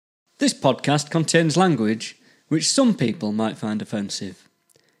This podcast contains language which some people might find offensive.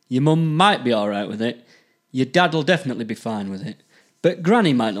 Your mum might be alright with it, your dad'll definitely be fine with it, but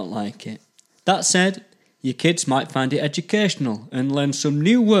Granny might not like it. That said, your kids might find it educational and learn some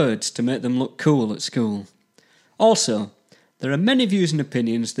new words to make them look cool at school. Also, there are many views and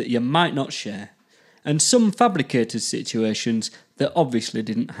opinions that you might not share, and some fabricated situations that obviously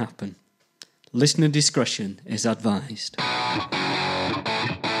didn't happen. Listener discretion is advised.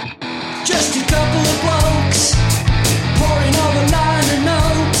 Just a couple of blokes pouring over liner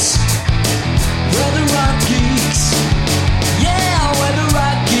notes. We're the rock geeks. Yeah, we're the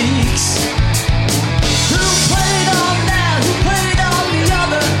rock geeks. Who played on that? Who played on the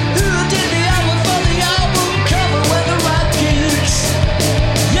other? Who did the album for the album cover? We're the rock geeks.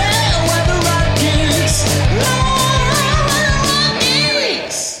 Yeah, we're the rock geeks. Oh, we're the rock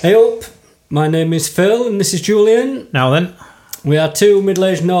geeks. Hey up, my name is Phil and this is Julian. Now then. We are two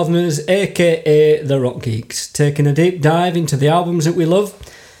middle-aged northerners, aka the Rock Geeks, taking a deep dive into the albums that we love,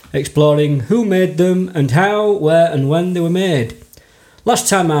 exploring who made them and how, where and when they were made. Last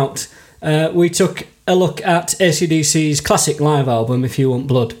time out, we took a look at AC/DC's classic live album, If You Want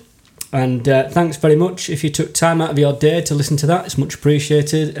Blood. And thanks very much if you took time out of your day to listen to that. It's much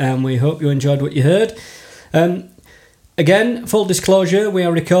appreciated and we hope you enjoyed what you heard. Again, full disclosure, we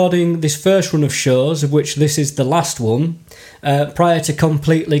are recording this first run of shows, of which this is the last one, prior to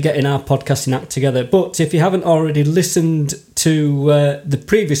completely getting our podcasting act together. But if you haven't already listened to the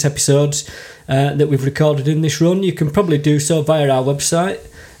previous episodes that we've recorded in this run, you can probably do so via our website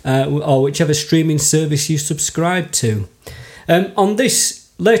or whichever streaming service you subscribe to. On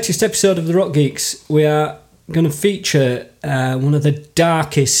this latest episode of The Rock Geeks, we are going to feature one of the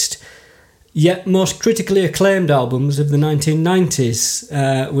darkest yet most critically acclaimed albums of the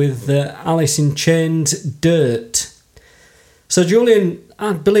 1990s with Alice in Chains' Dirt. So Julian,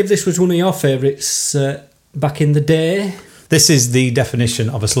 I believe this was one of your favourites back in the day. This is the definition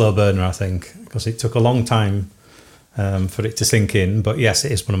of a slow burner, I think, because it took a long time for it to sink in. But yes,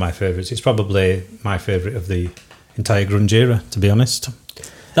 it is one of my favourites. It's probably my favourite of the entire grunge era, to be honest.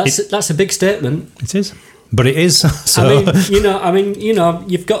 That's a big statement. It is. But it is. So. I mean,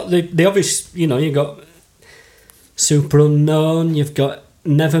 you've got the obvious. You've got Super Unknown. You've got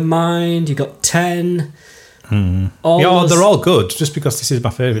Nevermind. You've got 10. They're all good. Just because this is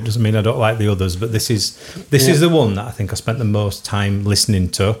my favourite doesn't mean I don't like the others. But this is the one that I think I spent the most time listening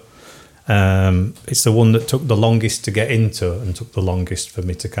to. It's the one that took the longest to get into and took the longest for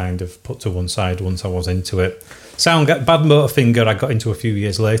me to kind of put to one side once I was into it. Bad Motorfinger I got into a few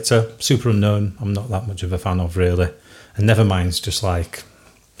years later. Super Unknown I'm not that much of a fan of really. And Nevermind's just like,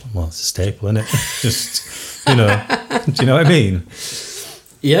 well, it's a staple, isn't it? Just, do you know what I mean?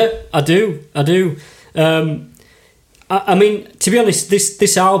 Yeah, I do. I mean, to be honest,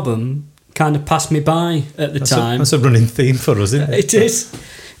 this album kind of passed me by at the time. That's a running theme for us, isn't it?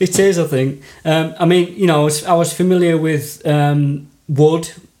 It is, I think. I mean, I was familiar with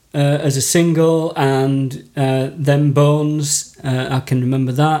Wood as a single and Them Bones. I can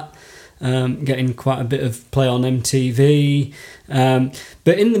remember that. Getting quite a bit of play on MTV.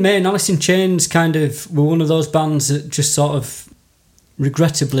 But in the main, Alice in Chains kind of were one of those bands that just sort of,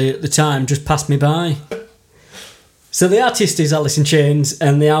 regrettably at the time, just passed me by. So the artist is Alice in Chains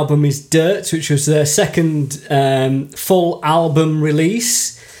and the album is Dirt, which was their second full album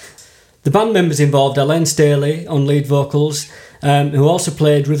release. The band members involved are Len Staley on lead vocals, who also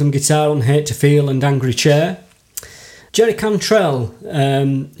played rhythm guitar on Hate to Feel and Angry Chair. Jerry Cantrell,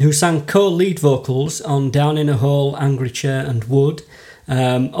 who sang co-lead vocals on Down in a Hole, Angry Chair and Wood,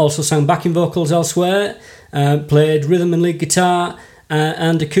 also sang backing vocals elsewhere, played rhythm and lead guitar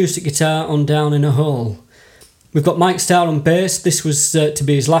and acoustic guitar on Down in a Hole. We've got Mike Starr on bass. This was to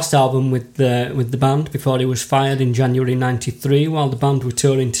be his last album with the band before he was fired in January 93 while the band were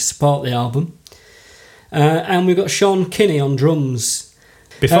touring to support the album. And we've got Sean Kinney on drums.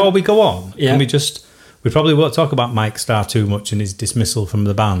 Before we go on, yeah. We probably won't talk about Mike Starr too much and his dismissal from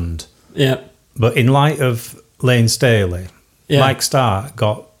the band. Yeah. But in light of Lane Staley, yeah. Mike Starr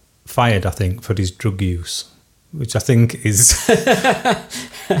got fired, I think, for his drug use, which I think is...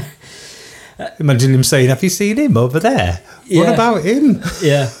 Imagine him saying, "Have you seen him over there? Yeah. What about him?"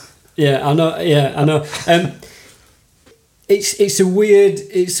 Yeah, I know. It's a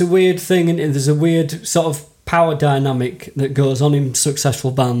weird thing, and there's a weird sort of power dynamic that goes on in successful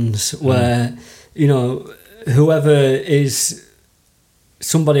bands where whoever is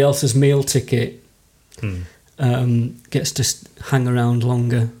somebody else's meal ticket gets to hang around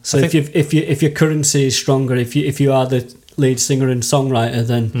longer. So if your currency is stronger, if you are the lead singer and songwriter,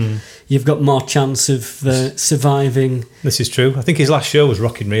 then you've got more chance of surviving. This is true. I think his last show was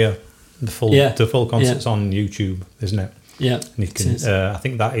Rock in Rio. The full concert's on YouTube, isn't it? Yeah. And you can. I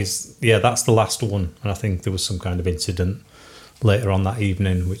think that's the last one, and I think there was some kind of incident later on that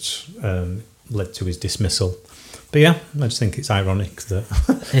evening which led to his dismissal. But yeah, I just think it's ironic that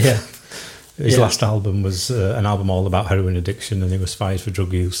his last album was an album all about heroin addiction, and he was fired for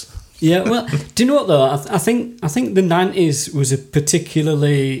drug use. Yeah, well, do you know what though? I think the 90s was a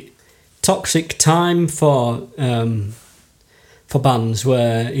particularly toxic time for bands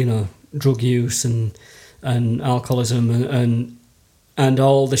where, you know, drug use and alcoholism and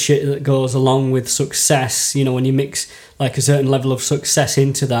all the shit that goes along with success. You know, when you mix like a certain level of success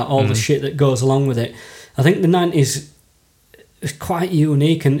into that, all the shit that goes along with it. I think the 90s is quite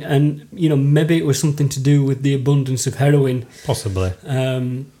unique, and you know, maybe it was something to do with the abundance of heroin. Possibly.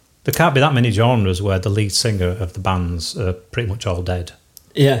 There can't be that many genres where the lead singer of the bands are pretty much all dead.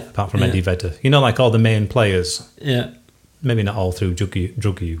 Yeah. Apart from Eddie Vedder. You know, like all the main players. Yeah. Maybe not all through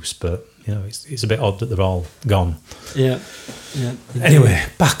drug use, but, you know, it's a bit odd that they're all gone. Yeah. Yeah. Anyway,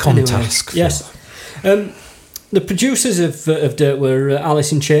 back on task. Yes. The producers of Dirt were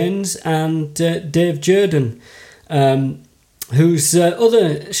Alice in Chains and Dave Jerden, whose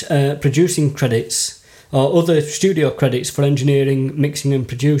other producing credits or other studio credits for engineering, mixing and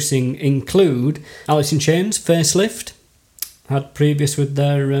producing include Alice in Chains, Facelift, had previous with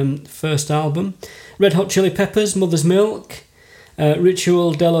their first album, Red Hot Chili Peppers, Mother's Milk,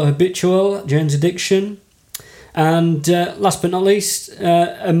 Ritual Dello Habitual, Jane's Addiction, and last but not least,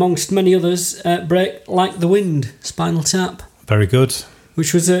 amongst many others, Break Like the Wind, Spinal Tap. Very good.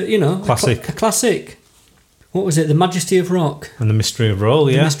 Which was a classic. A classic. What was it? The Majesty of Rock. And The Mystery of Roll,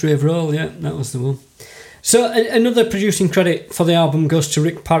 yeah. The Mystery of Roll, yeah, that was the one. So another producing credit for the album goes to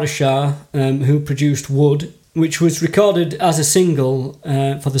Rick Parashar, who produced Wood, which was recorded as a single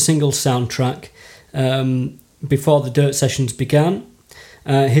for the single soundtrack before the Dirt sessions began.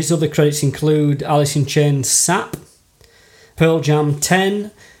 His other credits include Alice in Chains' Sap, Pearl Jam 10,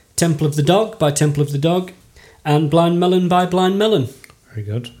 Temple of the Dog by Temple of the Dog, and Blind Melon by Blind Melon. Very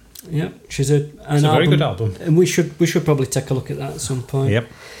good. Yeah, which is an album, very good album. And we should probably take a look at that at some point. Yep.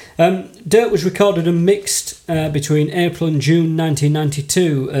 Dirt was recorded and mixed between April and June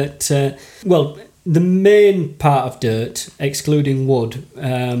 1992 at, the main part of Dirt, excluding Wood,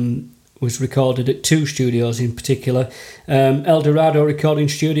 was recorded at two studios in particular. El Dorado Recording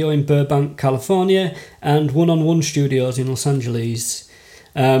Studio in Burbank, California, and One on One Studios in Los Angeles.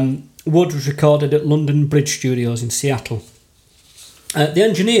 Wood was recorded at London Bridge Studios in Seattle. The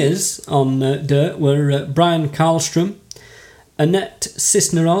engineers on Dirt were Brian Karlstrom, Annette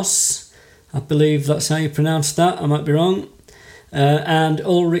Cisneros, I believe that's how you pronounce that, I might be wrong, and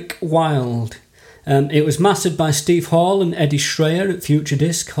Ulrich Wild. It was mastered by Steve Hall and Eddie Schreier at Future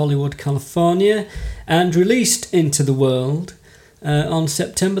Disc, Hollywood, California, and released into the world on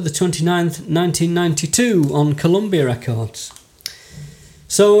September the 29th, 1992 on Columbia Records.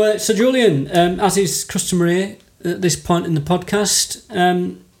 So Julian, as is customary at this point in the podcast,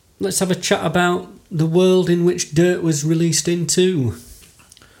 let's have a chat about the world in which Dirt was released into.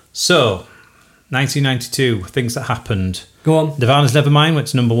 So, 1992, things that happened. Go on. Nirvana's Nevermind went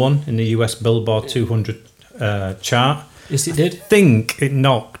to number 1 in the US Billboard 200 chart. Yes, it did. I think it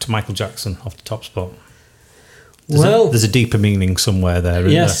knocked Michael Jackson off the top spot. There's a deeper meaning somewhere there,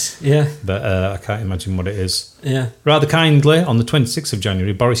 isn't there? Yeah. But I can't imagine what it is. Yeah. Rather kindly, on the 26th of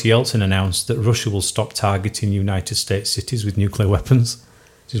January, Boris Yeltsin announced that Russia will stop targeting United States cities with nuclear weapons.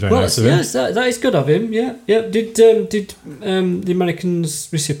 Which is very nice of him. Yes, that is good of him. Yeah. Did the Americans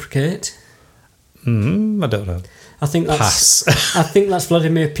reciprocate? I don't know. I think that's Pass. I think that's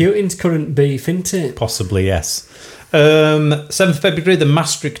Vladimir Putin's current beef, isn't it? Possibly, yes. 7th February, the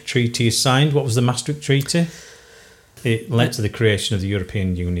Maastricht Treaty is signed. What was the Maastricht Treaty? It led to the creation of the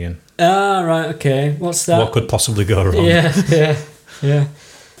European Union. Ah, right, okay. What's that? What could possibly go wrong? Yeah.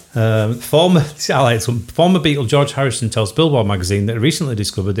 Former Beatle George Harrison tells Billboard magazine that he recently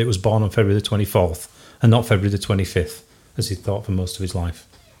discovered that it was born on February the 24th and not February the 25th, as he thought for most of his life.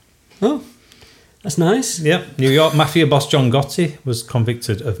 Oh, that's nice. Yeah. New York Mafia boss John Gotti was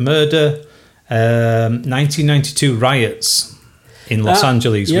convicted of murder. 1992 riots in Los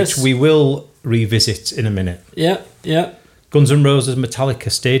Angeles, yes. which we will revisit in a minute. Yeah. Guns N' Roses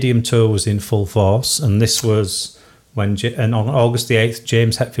Metallica Stadium tour was in full force, and this was when on August the 8th,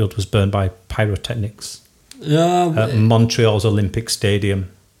 James Hetfield was burned by pyrotechnics at Montreal's Olympic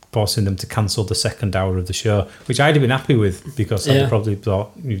Stadium, forcing them to cancel the second hour of the show, which I'd have been happy with because I'd probably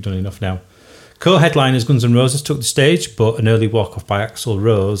thought, you've done enough now. Co-headliners Guns N' Roses took the stage, but an early walk-off by Axl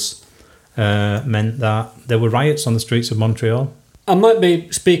Rose meant that there were riots on the streets of Montreal. I might be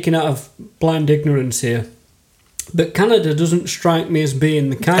speaking out of blind ignorance here, But Canada doesn't strike me as being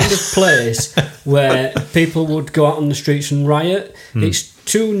the kind of place where people would go out on the streets and riot. It's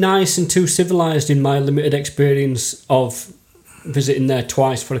too nice and too civilised in my limited experience of visiting there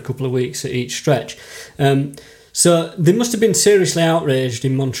twice for a couple of weeks at each stretch. So they must have been seriously outraged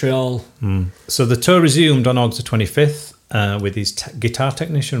in Montreal. So the tour resumed on August the 25th with his guitar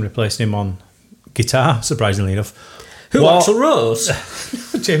technician replacing him on guitar, surprisingly enough. Who, Axl Rose?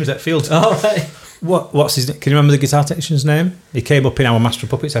 James Hetfield. All right. What's his name? Can you remember the guitar technician's name? He came up in our Master of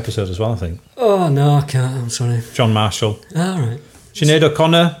Puppets episode as well, I think. Oh, no, I can't. I'm sorry. John Marshall. All right. Sinead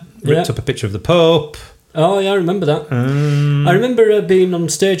O'Connor ripped up a picture of the Pope. Oh, yeah, I remember that. I remember being on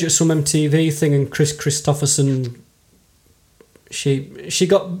stage at some MTV thing and Chris Christopherson, she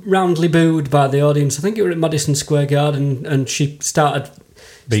got roundly booed by the audience. I think it was at Madison Square Garden, and she started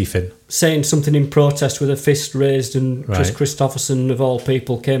beefing, saying something in protest with her fist raised, and Chris Right. Christopherson, of all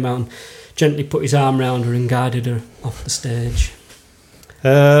people, came out and gently put his arm round her and guided her off the stage.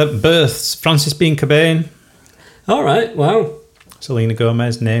 Births: Francis Bean Cobain, All right, wow. Selena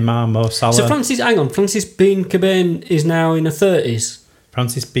Gomez, Neymar, Mo Salah. So Francis Bean Cobain is now in her 30s.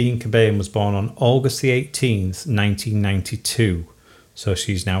 Francis Bean Cobain was born on August the 18th, 1992. So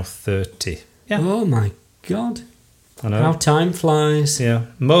she's now 30. Yeah. Oh my God. I know. How time flies. Yeah.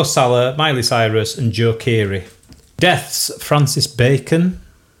 Mo Salah, Miley Cyrus, and Joe Keery. Deaths: Francis Bacon.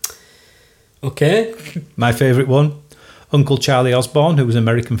 Okay. My favourite one. Uncle Charlie Osborne, who was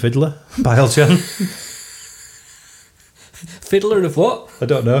American Fiddler, by Elton. Fiddler of what? I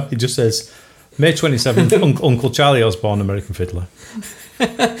don't know. He just says, May 27th, Uncle Charlie Osborne, American Fiddler.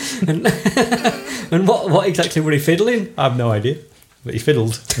 And what exactly were he fiddling? I have no idea. But he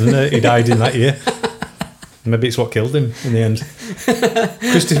fiddled, and he died in that year. Maybe it's what killed him in the end.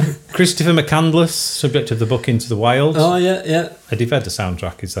 Christopher McCandless, subject of the book Into the Wild. Oh, yeah. Eddie Vedder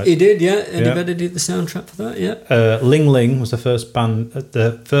soundtrack, is that? He did, yeah. Eddie Vedder did the soundtrack for that, yeah. Ling Ling was the first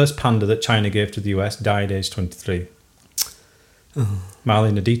panda that China gave to the US, died aged 23. Oh.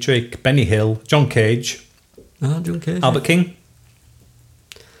 Marlene Dietrich, Benny Hill, John Cage. Oh, John Cage. Albert King.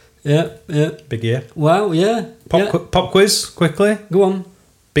 Yeah. Big year. Wow, yeah. Pop quiz, quickly. Go on.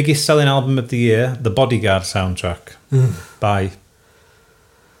 Biggest selling album of the year, The Bodyguard soundtrack by...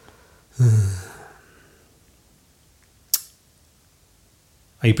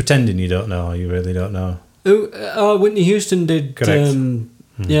 Are you pretending you don't know or you really don't know? Whitney Houston did... Correct.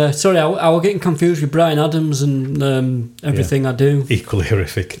 Yeah, sorry, I was getting confused with Bryan Adams and Everything I Do. Equally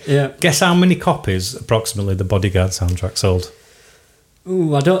horrific. Yeah. Guess how many copies approximately The Bodyguard soundtrack sold?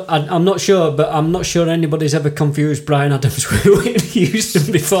 Ooh, I'm not sure, but I'm not sure anybody's ever confused Bryan Adams with Whitney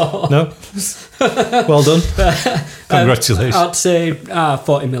Houston before. No? Well done. Congratulations. I'd say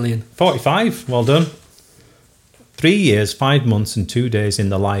 40 million. 45. Well done. 3 years, 5 months and 2 days in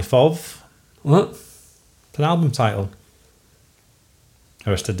the life of... What? It's an album title.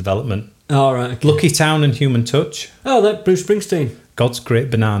 Arrested Development. Oh, right. Okay. Lucky Town and Human Touch. Oh, that Bruce Springsteen. God's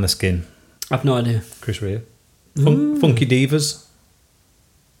Great Banana Skin. I've no idea. Chris Rea. Funky Divas.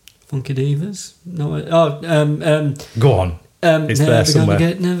 Funky Divas? No. Go on. It's there somewhere.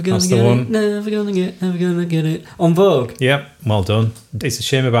 Never gonna get it. On Vogue. Yep, well done. It's a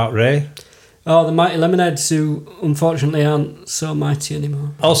shame about Ray. Oh, the Mighty Lemonheads, who unfortunately aren't so mighty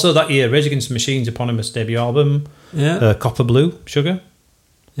anymore. Also that year, Rage Against the Machine's eponymous debut album, Yeah. Copper Blue, Sugar.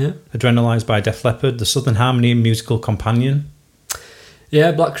 Yeah. Adrenalised by Def Leppard, The Southern Harmony musical companion.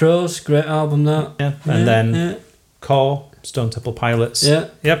 Yeah, Black Crows, great album that. Yeah. And then Core, Stone Temple Pilots. Yeah.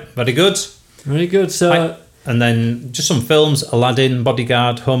 Yep, very good. Very good. So And then just some films, Aladdin,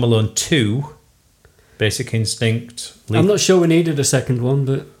 Bodyguard, Home Alone 2, Basic Instinct. I'm not sure we needed a second one,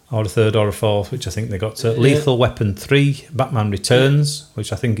 but... Or a third or a fourth, which I think they got to. Lethal Weapon 3, Batman Returns,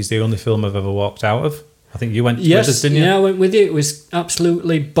 which I think is the only film I've ever walked out of. I think you went with us, didn't you? Yeah, I went with you. It was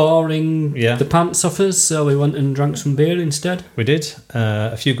absolutely boring the pants off us, so we went and drank some beer instead. We did.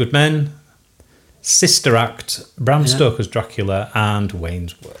 A Few Good Men, Sister Act, Bram Stoker's Dracula, and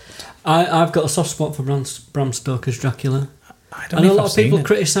Wayne's World. I've got a soft spot for Bram Stoker's Dracula. I don't know a if lot I've of people seen it.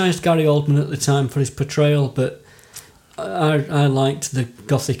 criticised Gary Oldman at the time for his portrayal, but I liked the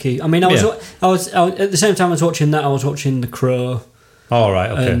gothic-y. I mean, I was at the same time I was watching that, I was watching The Crow. Oh,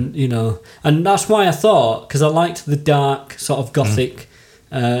 right, okay. And, and that's why I thought, because I liked the dark, sort of gothic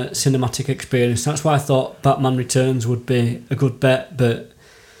cinematic experience, that's why I thought Batman Returns would be a good bet, but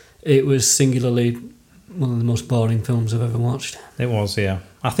it was singularly one of the most boring films I've ever watched. It was, yeah.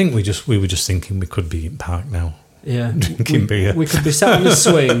 I think we were just thinking we could be in Park now. Yeah. Drinking beer. We could be sat on a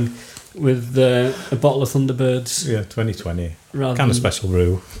swing with a bottle of Thunderbirds. Yeah, 2020. Rather Kind of than- special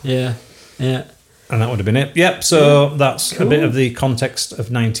brew. Yeah. And that would have been it. Yep. So that's cool. A bit of the context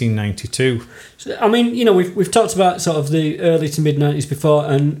of 1992. So, I mean, you know, we've talked about sort of the early to mid 90s before,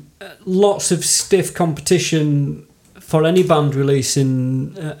 and lots of stiff competition for any band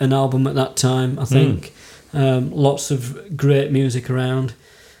releasing an album at that time. I think lots of great music around.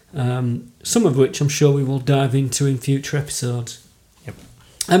 Some of which I'm sure we will dive into in future episodes.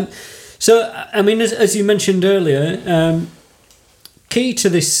 Yep. So, I mean, as you mentioned earlier. Key to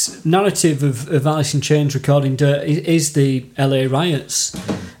this narrative of Alice in Chains recording Dirt is the LA riots.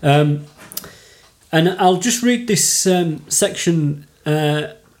 And I'll just read this section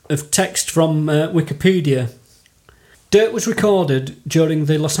of text from Wikipedia. Dirt was recorded during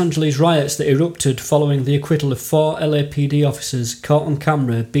the Los Angeles riots that erupted following the acquittal of 4 LAPD officers caught on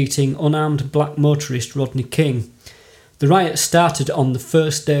camera beating unarmed black motorist Rodney King. The riots started on the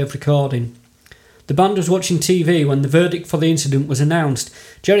first day of recording. The band was watching TV when the verdict for the incident was announced.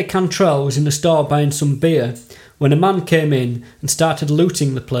 Jerry Cantrell was in the store buying some beer when a man came in and started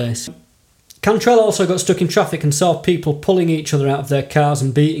looting the place. Cantrell also got stuck in traffic and saw people pulling each other out of their cars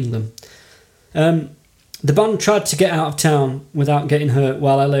and beating them. The band tried to get out of town without getting hurt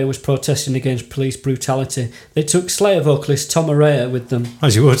while LA was protesting against police brutality. They took Slayer vocalist Tom Araya with them.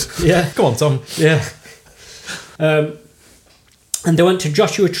 As you would. Yeah. Go on, Tom. Yeah. And they went to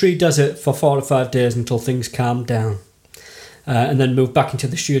Joshua Tree Desert for 4 or 5 days until things calmed down. And then moved back into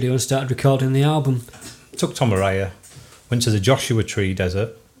the studio and started recording the album. Took Tom Araya, went to the Joshua Tree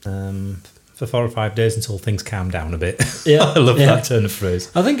Desert for 4 or 5 days until things calmed down a bit. Yeah, I love that turn of phrase.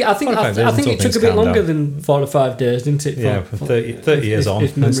 I think it took a bit longer than 4 or 5 days, didn't it? Yeah, 30 years on,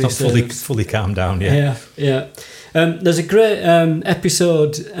 and it's not fully calmed down yet. Yeah. There's a great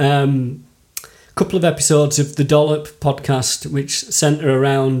episode... couple of episodes of the Dollop podcast which centre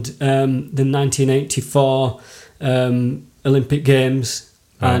around the 1984 Olympic Games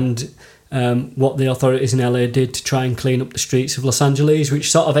and what the authorities in LA did to try and clean up the streets of Los Angeles, which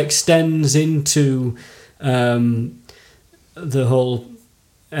sort of extends into the whole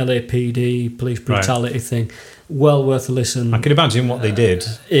LAPD police brutality thing. Well worth a listen. I can imagine what they did.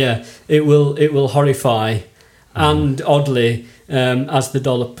 Yeah, it will horrify and oddly, as the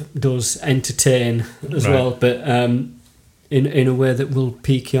Dollop does, entertain as well, but in a way that will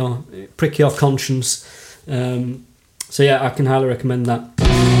prick your conscience. So yeah, I can highly recommend that.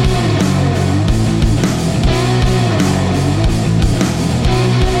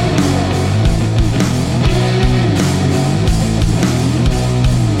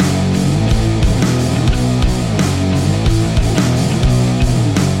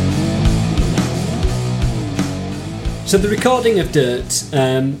 So the recording of Dirt,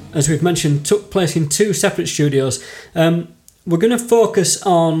 as we've mentioned, took place in 2 separate studios. We're going to focus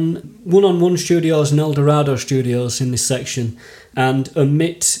on One Studios and Eldorado Studios in this section and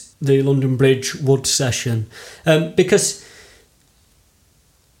omit the London Bridge Wood session. Because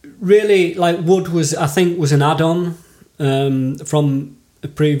really, like, Wood was an add-on from a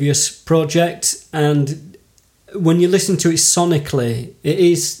previous project, and when you listen to it sonically, it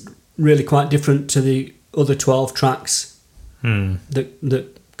is really quite different to the other 12 tracks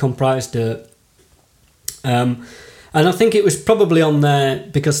that comprised Dirt. And I think it was probably on there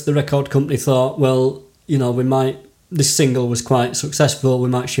because the record company thought, well, you know, this single was quite successful, we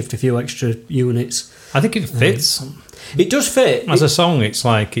might shift a few extra units. I think it fits. It does fit. As a song, it's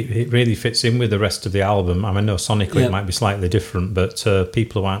like it really fits in with the rest of the album. I mean, no, sonically it might be slightly different, but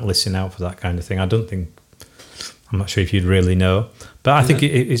people who aren't listening out for that kind of thing, I'm not sure if you'd really know. But I think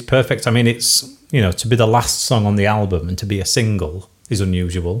it's perfect. I mean, it's... You know, to be the last song on the album and to be a single is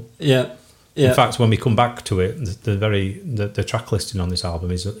unusual. Yeah. In fact, when we come back to it, the track listing on this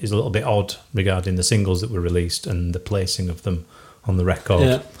album is a little bit odd regarding the singles that were released and the placing of them on the record.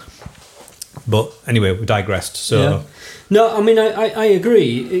 Yeah. But anyway, we digressed. So no, I mean, I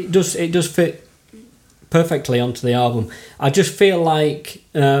agree. It does fit perfectly onto the album. I just feel like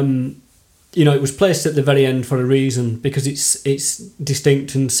you know, it was placed at the very end for a reason, because it's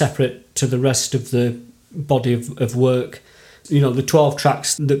distinct and separate to the rest of the body of work. You know, the 12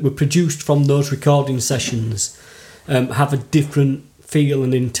 tracks that were produced from those recording sessions have a different feel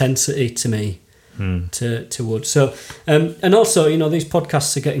and intensity to me to Wood. So, and also, you know, these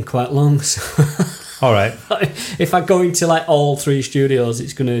podcasts are getting quite long. So all right. If I go into like all 3 studios,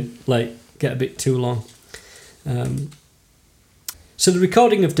 it's going to like get a bit too long. So the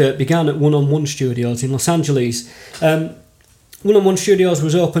recording of Dirt began at One Studios in Los Angeles. One Studios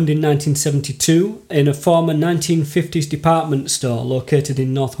was opened in 1972 in a former 1950s department store located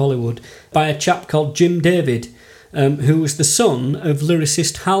in North Hollywood by a chap called Jim David, who was the son of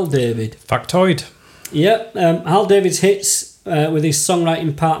lyricist Hal David. Factoid. Yeah, Hal David's hits with his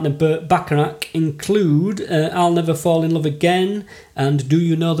songwriting partner Burt Bacharach include I'll Never Fall in Love Again and Do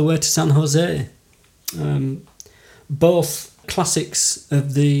You Know the Way to San Jose? Both classics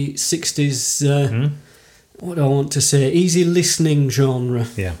of the 60s, what do I want to say, easy listening genre.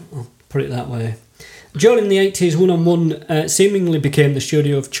 Yeah. I'll put it that way. During the 80s, One on One seemingly became the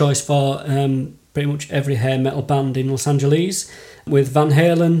studio of choice for pretty much every hair metal band in Los Angeles, with Van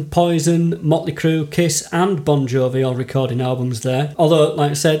Halen, Poison, Motley Crue, Kiss and Bon Jovi all recording albums there. Although,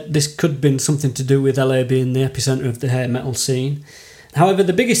 like I said, this could have been something to do with LA being the epicentre of the hair metal scene. However,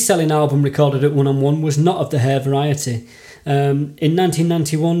 the biggest selling album recorded at One on One was not of the hair variety. In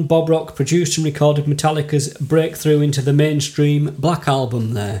 1991, Bob Rock produced and recorded Metallica's breakthrough into the mainstream Black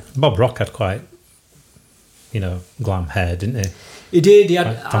Album there. Bob Rock had quite, glam hair, didn't he? He did. He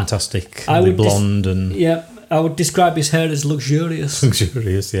had fantastic, blonde and... Yeah, I would describe his hair as luxurious.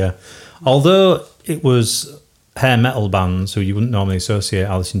 Luxurious, yeah. Although it was hair metal bands who you wouldn't normally associate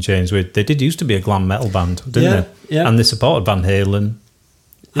Alice in Chains with, they did used to be a glam metal band, didn't they? Yeah. And they supported Van Halen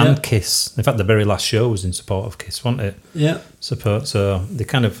and Kiss. In fact, the very last show was in support of Kiss, wasn't it? Yeah. So they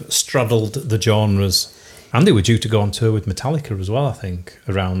kind of straddled the genres. And they were due to go on tour with Metallica as well, I think,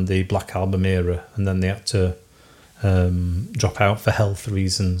 around the Black Album era. And then they had to drop out for health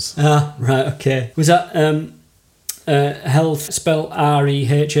reasons. Ah, right, okay. Was that health spelled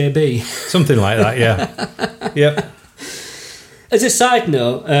R-E-H-A-B? Something like that, yeah. Yep. As a side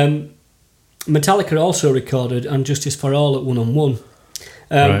note, Metallica also recorded And Justice for All at One on One,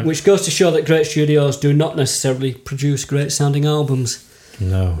 which goes to show that great studios do not necessarily produce great sounding albums.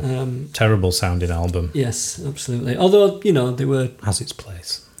 No. Terrible sounding album. Yes, absolutely. Although, they were... Has its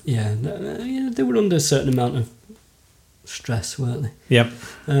place. Yeah, they were under a certain amount of stress, weren't they? Yep.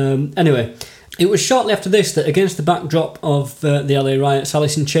 Anyway, it was shortly after this that, against the backdrop of the LA riots,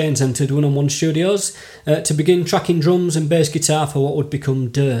 Alice in Chains entered One on One Studios to begin tracking drums and bass guitar for what would become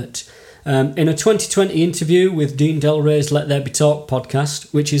Dirt. In a 2020 interview with Dean Del Rey's Let There Be Talk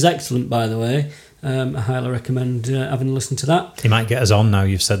podcast, which is excellent, by the way, I highly recommend having a listen to that. He might get us on now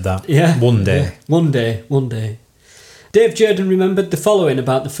you've said that. Yeah. One day. Yeah. One day. Dave Jerden remembered the following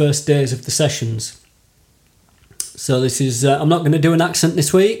about the first days of the sessions. So this is... I'm not going to do an accent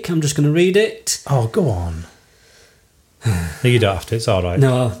this week. I'm just going to read it. Oh, go on. No, you don't have to. It's all right.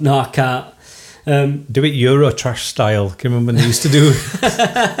 No, I can't. Do it Eurotrash style. Can you remember when they used to do...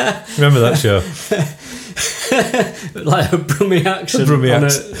 Remember that show? Like a Brummie accent.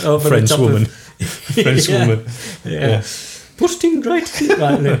 French woman. French woman. Yeah. Busting right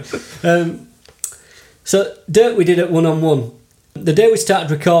there. So, Dirt we did at One on One. The day we started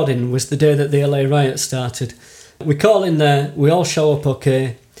recording was the day that the LA riot started. We call in there, we all show up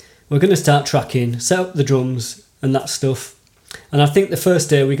okay, we're going to start tracking, set up the drums and that stuff. And I think the first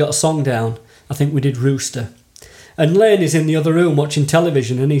day we got a song down, I think we did Rooster. And Lane is in the other room watching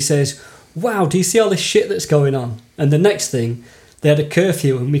television and he says, wow, do you see all this shit that's going on? And the next thing, they had a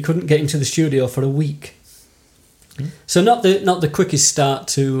curfew and we couldn't get into the studio for a week. So not the quickest start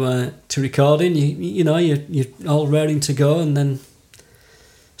to recording. You're all raring to go and then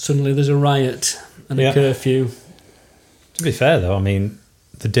suddenly there's a riot and a curfew. To be fair though, I mean,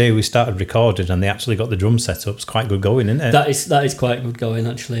 the day we started recording and they actually got the drum set up, it's quite good going, isn't it? That is quite good going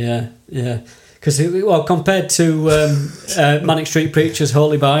actually. Yeah. Because compared to Manic Street Preacher's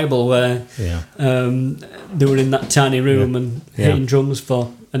Holy Bible, where they were in that tiny room and hitting drums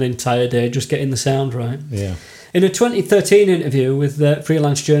for an entire day, just getting the sound right. Yeah. In a 2013 interview with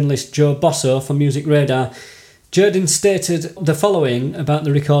freelance journalist Joe Bosso for Music Radar, Jerden stated the following about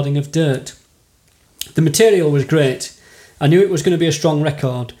the recording of Dirt. The material was great. I knew it was going to be a strong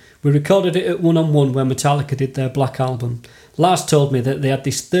record. We recorded it at One on One where Metallica did their Black Album. Lars told me that they had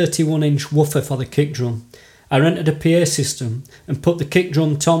this 31-inch woofer for the kick drum. I rented a PA system and put the kick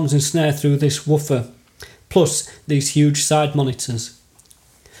drum, toms and snare through this woofer, plus these huge side monitors.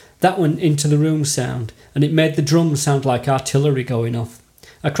 That went into the room sound, and it made the drums sound like artillery going off.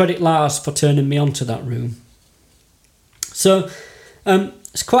 I credit Lars for turning me on to that room. So,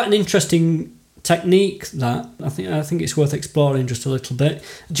 it's quite an interesting technique that I think it's worth exploring just a little bit.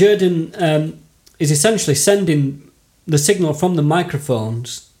 Jerden is essentially sending the signal from the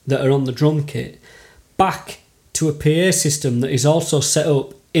microphones that are on the drum kit back to a PA system that is also set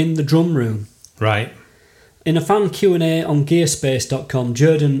up in the drum room. Right. In a fan Q&A on gearspace.com,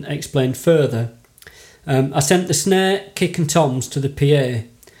 Jerden explained further, I sent the snare, kick and toms to the PA.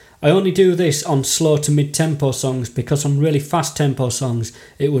 I only do this on slow to mid-tempo songs because on really fast-tempo songs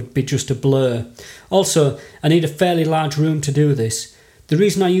it would be just a blur. Also, I need a fairly large room to do this. The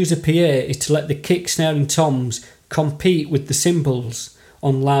reason I use a PA is to let the kick, snare and toms compete with the cymbals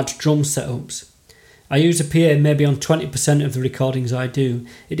on large drum setups. I use a PA maybe on 20% of the recordings I do.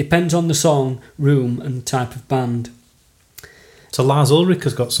 It depends on the song, room, and type of band. So Lars Ulrich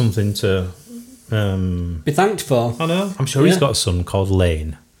has got something to be thanked for. I know. I'm sure he's got a son called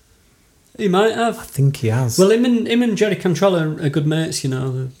Lane. He might have. I think he has. Well, him and Jerry Cantrell are good mates. You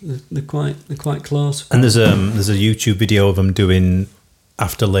know, they're quite close. And there's a YouTube video of them doing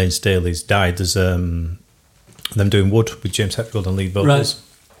after Lane Staley's died. There's them doing Wood with James Hetfield on lead vocals,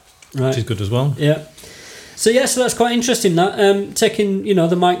 right, which is good as well. Yeah. So that's quite interesting. That taking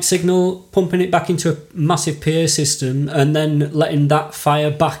the mic signal, pumping it back into a massive PA system, and then letting that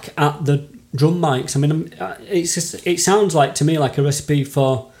fire back at the drum mics. I mean, it sounds like to me like a recipe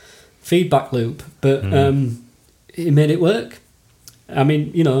for feedback loop, but he made it work. I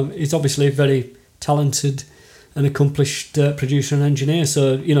mean, he's obviously a very talented and accomplished producer and engineer,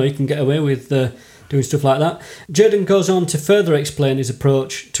 so he can get away with doing stuff like that. Jordan goes on to further explain his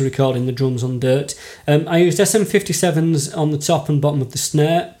approach to recording the drums on Dirt. I used SM57s on the top and bottom of the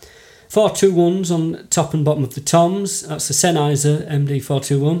snare, 421s on top and bottom of the toms, that's the Sennheiser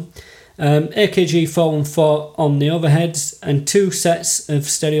MD421, AKG 414 on the overheads, and 2 sets of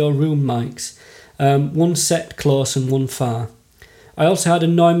stereo room mics, 1 set close and 1 far. I also had a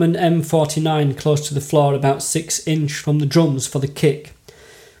Neumann M49 close to the floor, about 6 inch from the drums for the kick.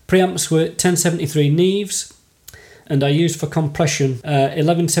 Preamps were 1073 Neves, and I used for compression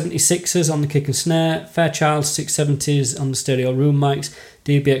 1176s on the kick and snare, Fairchild 670s on the stereo room mics,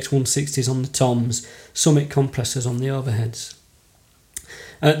 DBX 160s on the toms, Summit compressors on the overheads.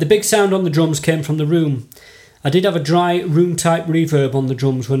 The big sound on the drums came from the room. I did have a dry room-type reverb on the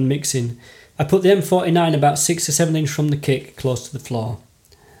drums when mixing. I put the M49 about 6 or 7 inch from the kick, close to the floor.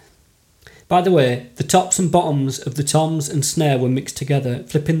 By the way, the tops and bottoms of the toms and snare were mixed together,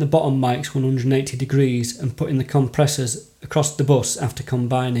 flipping the bottom mics 180 degrees and putting the compressors across the bus after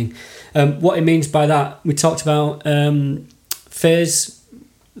combining. What he means by that, we talked about the phase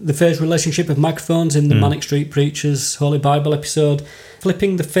relationship of microphones in the Manic Street Preachers Holy Bible episode.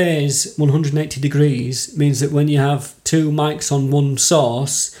 Flipping the phase 180 degrees means that when you have 2 mics on one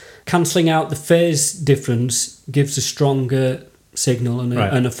source, cancelling out the phase difference gives a stronger signal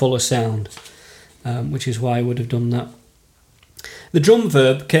and a fuller sound, which is why I would have done that. The drum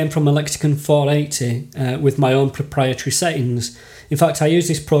verb came from a Lexicon 480 with my own proprietary settings. In fact, I use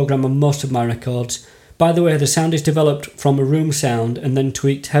this program on most of my records. By the way, the sound is developed from a room sound and then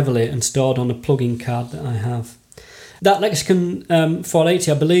tweaked heavily and stored on a plugin card that I have. That Lexicon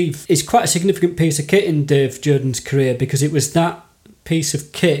 480, I believe, is quite a significant piece of kit in Dave Jordan's career, because it was that piece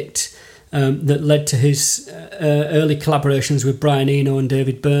of kit that led to his early collaborations with Brian Eno and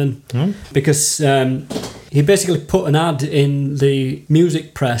David Byrne, because he basically put an ad in the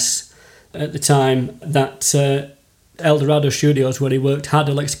music press at the time that Eldorado Studios, where he worked, had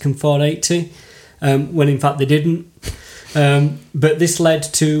a Lexicon 480, when in fact they didn't. But this led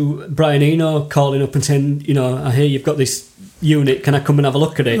to Brian Eno calling up and saying, I hear you've got this unit, can I come and have a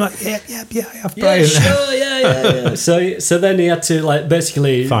look at it? Like, yeah, I have Brian. Yeah, sure, yeah. So then he had to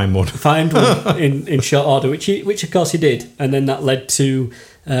basically find one in short order, which of course he did, and then that led to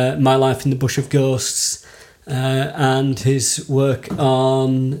My Life in the Bush of Ghosts and his work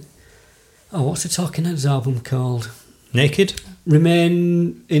on what's the Talking Heads album called? Naked?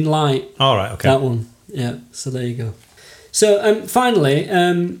 Remain in Light. All right, okay. That one, yeah. So there you go. So finally,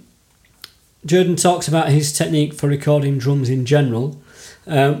 Jordan talks about his technique for recording drums in general.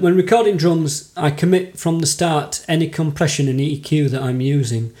 When recording drums, I commit from the start any compression and EQ that I'm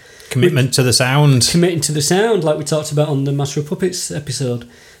using. Commitment to the sound. Committing to the sound, like we talked about on the Master of Puppets episode.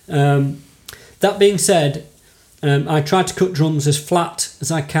 That being said, I try to cut drums as flat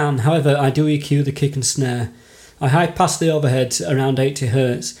as I can. However, I do EQ the kick and snare. I high pass the overheads around 80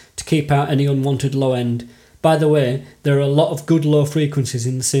 Hz to keep out any unwanted low end. By the way, there are a lot of good low frequencies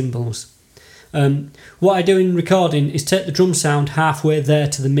in the cymbals. What I do in recording is take the drum sound halfway there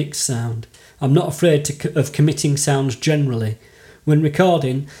to the mixed sound. I'm not afraid of committing sounds generally. When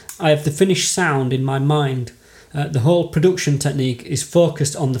recording, I have the finished sound in my mind. The whole production technique is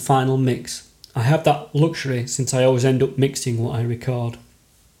focused on the final mix. I have that luxury since I always end up mixing what I record.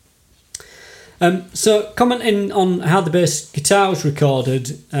 So commenting on how the bass guitar was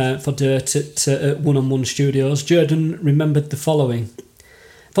recorded for Dirt at One-on-One Studios, Jordan remembered the following.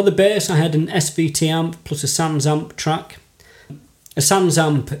 For the bass, I had an SVT amp plus a Sans amp track. A Sans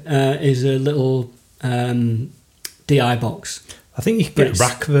amp is a little DI box. I think you can get a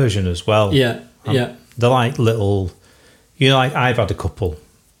rack version as well. Yeah. They're like little, like I've had a couple,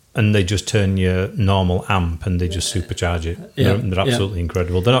 and they just turn your normal amp and they just supercharge it. They're absolutely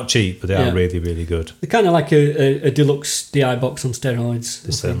incredible. They're not cheap, but they are really, really good. They're kind of like a deluxe DI box on steroids.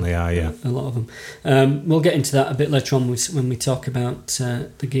 They certainly are, yeah. A lot of them. We'll get into that a bit later on when we talk about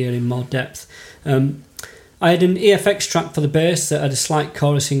the gear in more depth. I had an EFX track for the bass that had a slight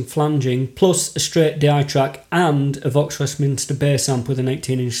chorusing flanging, plus a straight DI track and a Vox Westminster bass amp with an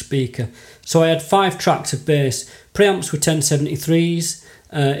 18-inch speaker. So I had 5 tracks of bass. Preamps were 1073s,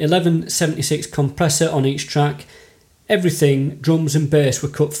 1176 compressor on each track. Everything, drums and bass, were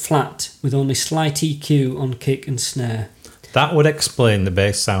cut flat with only slight EQ on kick and snare. That would explain the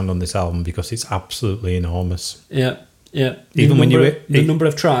bass sound on this album because it's absolutely enormous. Yeah. Even the number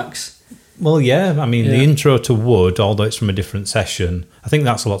of tracks. Well, yeah. I mean, the intro to Wood, although it's from a different session, I think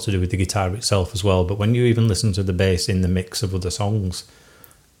that's a lot to do with the guitar itself as well. But when you even listen to the bass in the mix of other songs,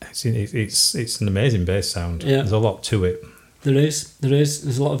 it's an amazing bass sound. Yeah. There's a lot to it. There is.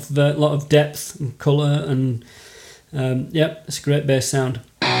 There's a lot of depth and colour, and it's a great bass sound.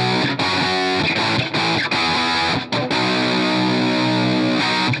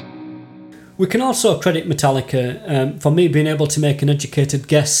 We can also credit Metallica for me being able to make an educated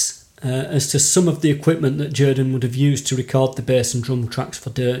guess as to some of the equipment that Jordan would have used to record the bass and drum tracks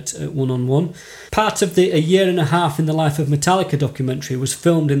for Dirt at 1-on-1. Part of the A Year and a Half in the Life of Metallica documentary was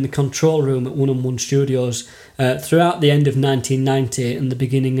filmed in the control room at 1-on-1 Studios throughout the end of 1990 and the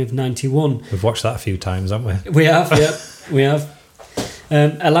beginning of 91. We've watched that a few times, haven't we? We have, yeah, we have.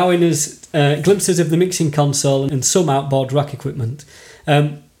 Allowing us glimpses of the mixing console and some outboard rack equipment.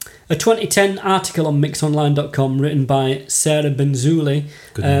 A 2010 article on mixonline.com written by Sarah Benzuli,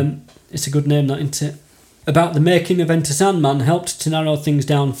 it's a good name, that, isn't it? About the making of Enter Sandman helped to narrow things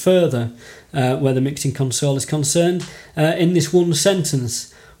down further where the mixing console is concerned in this one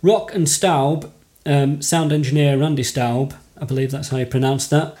sentence. Rock and Staub, sound engineer Randy Staub, I believe that's how you pronounce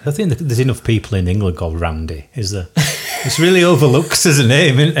that. I think there's enough people in England called Randy, is there? It's really overlooked as a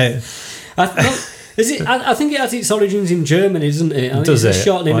name, isn't it? I think it has its origins in Germany, doesn't it? Does it's it? a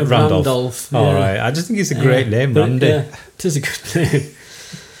shortening like of Randolph. Randolph. Oh, right. I just think it's a great name, Randy. Yeah, it is a good name.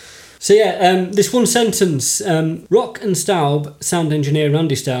 So this one sentence, Rock and Staub, sound engineer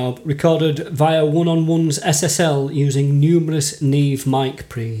Randy Staub, recorded via 1-on-1's SSL using numerous Neve mic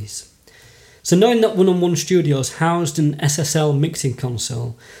pre's. So knowing that 1-on-1 Studios housed an SSL mixing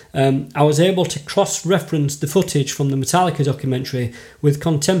console, I was able to cross-reference the footage from the Metallica documentary with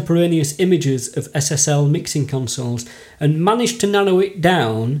contemporaneous images of SSL mixing consoles and managed to narrow it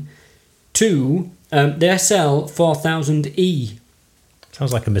down to the SL 4000E.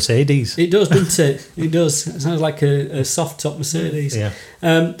 Sounds like a Mercedes. It does, doesn't it? It does. It sounds like a soft-top Mercedes. Yeah.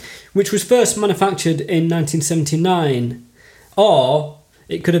 Which was first manufactured in 1979. Or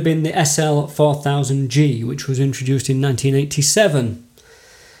it could have been the SL 4000G, which was introduced in 1987.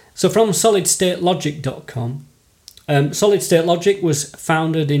 So from SolidStateLogic.com, Solid State Logic was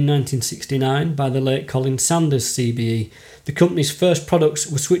founded in 1969 by the late Colin Sanders CBE. The company's first products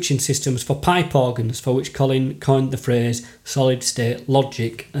were switching systems for pipe organs, for which Colin coined the phrase Solid State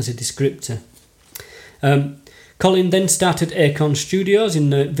Logic as a descriptor. Colin then started Acorn Studios in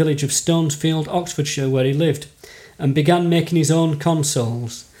the village of Stonesfield, Oxfordshire, where he lived, and began making his own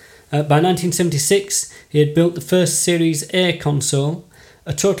consoles. By 1976, he had built the first Series A console.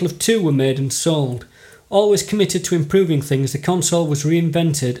 A total of 2 were made and sold. Always committed to improving things, the console was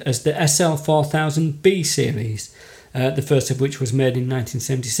reinvented as the SL4000B series, the first of which was made in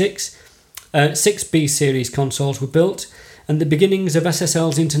 1976. 6 B series consoles were built, and the beginnings of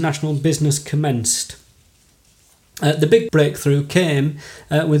SSL's international business commenced. The big breakthrough came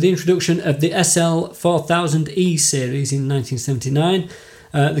with the introduction of the SL4000E series in 1979,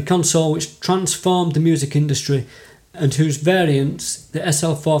 the console which transformed the music industry and whose variants, the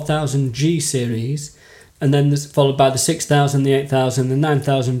SL4000G series, and then followed by the 6000, the 8000, the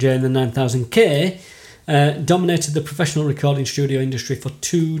 9000J and the 9000K, dominated the professional recording studio industry for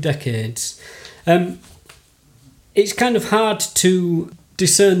 2 decades. It's kind of hard to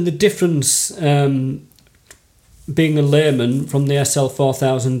discern the difference, being a layman, from the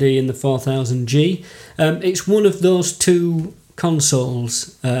SL4000D and the 4000G. It's one of those 2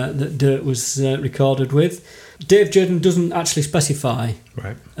 consoles that Dirt was recorded with. Dave Jordan doesn't actually specify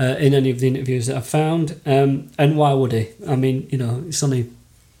in any of the interviews that I've found, and why would he? I mean, it's only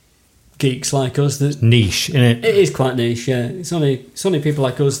geeks like us that niche, isn't it? It is quite niche, yeah. It's only people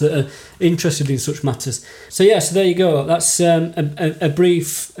like us that are interested in such matters. So there you go. That's a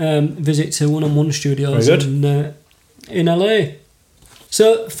brief visit to 1-on-1 Studios in LA.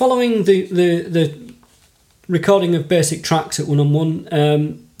 So following the recording of basic tracks at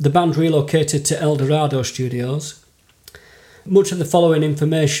 1-on-1, the band relocated to El Dorado Studios. Much of the following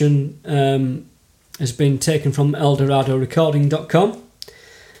information has been taken from EldoradoRecording.com.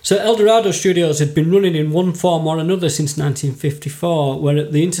 So Eldorado Studios had been running in one form or another since 1954, where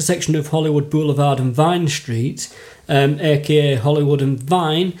at the intersection of Hollywood Boulevard and Vine Street, aka Hollywood and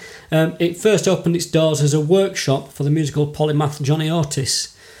Vine, it first opened its doors as a workshop for the musical polymath Johnny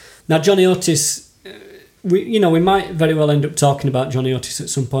Otis. Now Johnny Otis, we might very well end up talking about Johnny Otis at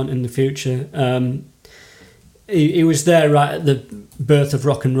some point in the future. He was there right at the birth of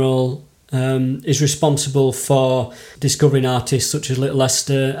rock and roll. Is responsible for discovering artists such as Little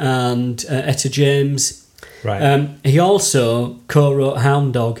Esther and Etta James. Right. He also co-wrote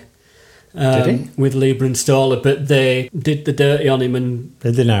Hound Dog with Lieber and Stoller, but they did the dirty on him and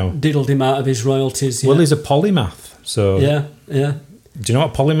diddled him out of his royalties. Yeah. Well, he's a polymath, so... Yeah. Do you know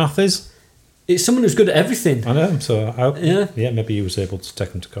what polymath is? It's someone who's good at everything. I know, so... maybe he was able to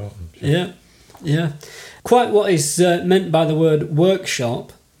take him to court. Yeah. Quite what is meant by the word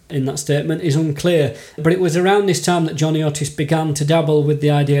workshop in that statement is unclear, but it was around this time that Johnny Otis began to dabble with the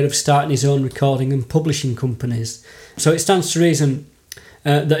idea of starting his own recording and publishing companies. So it stands to reason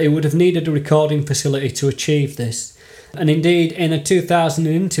that he would have needed a recording facility to achieve this. And indeed, in a 2000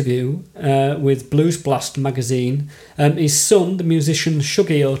 interview with Blues Blast magazine, his son, the musician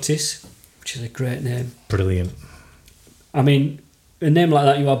Shuggy Otis, which is a great name. Brilliant. I mean, a name like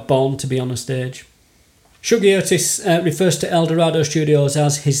that, you are born to be on a stage. Shuggy Otis refers to Eldorado Studios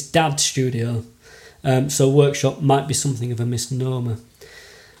as his dad's studio, so workshop might be something of a misnomer.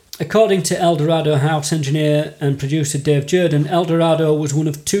 According to Eldorado house engineer and producer Dave Jerden, Eldorado was one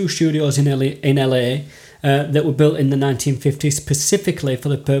of two studios in LA that were built in the 1950s specifically for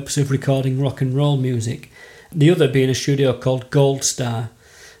the purpose of recording rock and roll music, the other being a studio called Gold Star,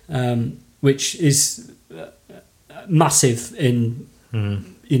 which is massive in...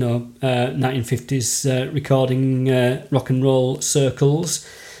 1950s recording rock and roll circles.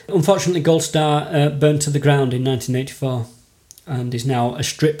 Unfortunately, Gold Star burned to the ground in 1984 and is now a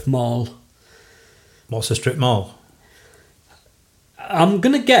strip mall. What's a strip mall? I'm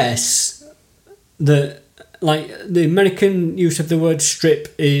going to guess that the American use of the word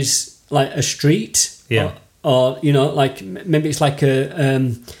strip is like a street. Yeah. Or maybe it's like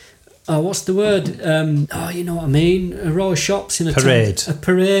a... what's the word? You know what I mean? A row of shops in a parade. A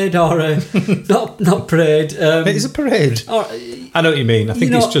parade or a... not parade. It is a parade. I know what you mean. I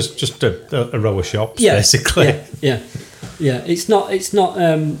think it's just a row of shops, basically. Yeah. It's not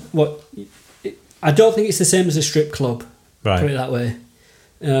what... I don't think it's the same as a strip club. Right. Put it that way.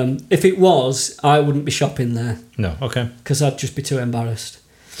 If it was, I wouldn't be shopping there. No, okay. Because I'd just be too embarrassed.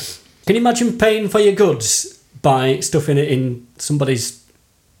 Can you imagine paying for your goods by stuffing it in somebody's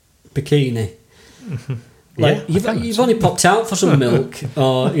bikini? You've only popped out for some milk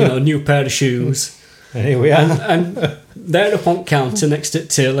or a new pair of shoes. Here we are. And they're up on counter next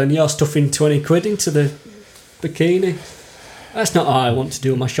at till and you're stuffing 20 quid into the bikini. That's not how I want to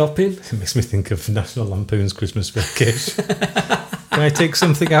do my shopping. It makes me think of National Lampoon's Christmas Vacation. Can I take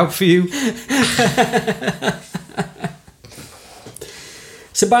something out for you?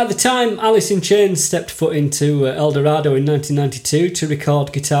 So by the time Alice in Chains stepped foot into Eldorado in 1992 to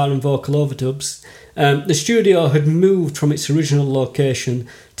record guitar and vocal overdubs, the studio had moved from its original location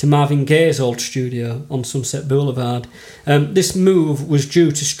to Marvin Gaye's old studio on Sunset Boulevard. This move was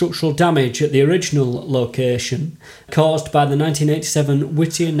due to structural damage at the original location caused by the 1987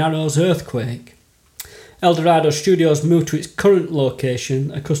 Whittier Narrows earthquake. Eldorado Studios moved to its current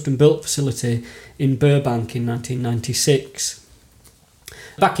location, a custom-built facility in Burbank in 1996.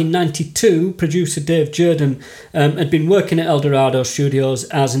 Back in 92, producer Dave Jerden had been working at Eldorado Studios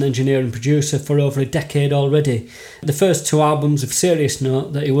as an engineer and producer for over a decade already. The first two albums of serious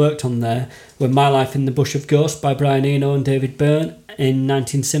note that he worked on there were My Life in the Bush of Ghost by Brian Eno and David Byrne in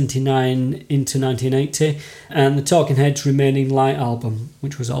 1979 into 1980, and the Talking Heads' Remaining Light album,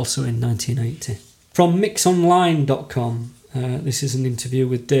 which was also in 1980. From mixonline.com, this is an interview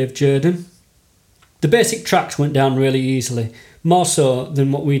with Dave Jerden. The basic tracks went down really easily, more so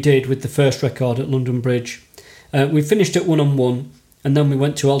than what we did with the first record at London Bridge. We finished at 1-on-1, and then we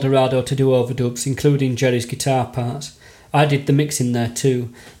went to Eldorado to do overdubs, including Jerry's guitar parts. I did the mixing there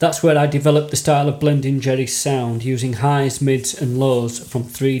too. That's where I developed the style of blending Jerry's sound, using highs, mids and lows from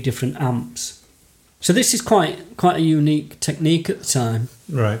 3 different amps. So this is quite a unique technique at the time.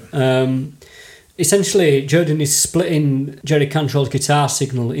 Right. Essentially, Jerden is splitting Jerry Cantrell's guitar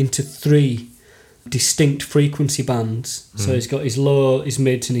signal into 3 distinct frequency bands. So he's got his low, his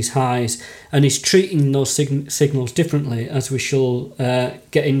mids and his highs, and he's treating those signals differently, as we shall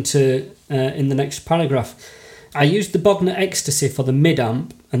get into in the next paragraph. I used the Bogner Ecstasy for the mid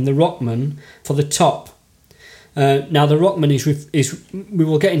amp and the Rockman for the top. Now the Rockman is we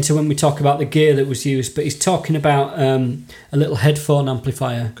will get into when we talk about the gear that was used, but he's talking about a little headphone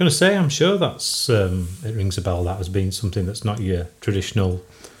amplifier. I'm going to say, I'm sure that's it rings a bell, that as being something that's not your traditional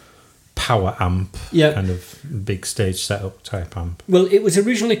power amp, kind of big stage setup type amp. Well, it was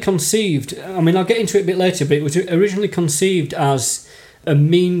originally conceived, I mean, I'll get into it a bit later, but it was originally conceived as a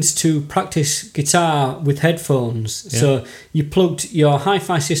means to practice guitar with headphones. Yeah. So you plugged your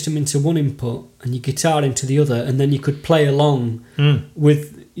hi-fi system into one input and your guitar into the other, and then you could play along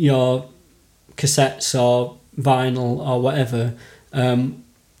with your cassettes or vinyl or whatever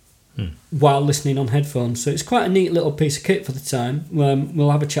while listening on headphones. So it's quite a neat little piece of kit for the time.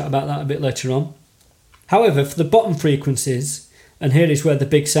 We'll have a chat about that a bit later on. However, for the bottom frequencies, and here is where the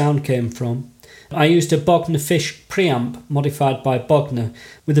big sound came from, I used a Bogner Fish preamp modified by Bogner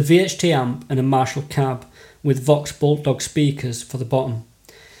with a VHT amp and a Marshall cab with Vox Bulldog speakers for the bottom.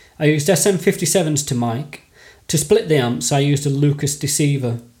 I used SM57s to mic. To split the amps, I used a Lucas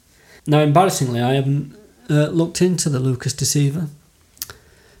Deceiver. Now, embarrassingly, I haven't looked into the Lucas Deceiver.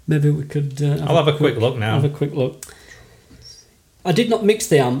 Maybe we could... I'll have a quick look now. Have a quick look. I did not mix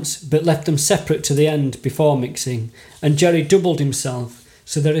the amps, but left them separate to the end before mixing, and Jerry doubled himself.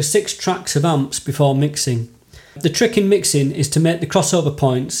 So there are 6 tracks of amps before mixing. The trick in mixing is to make the crossover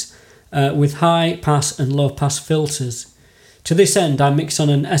points with high pass and low pass filters. To this end, I mixed on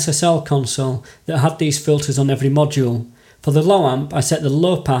an SSL console that had these filters on every module. For the low amp, I set the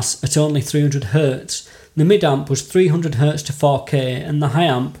low pass at only 300 Hz. The mid amp was 300 Hz to 4K, and the high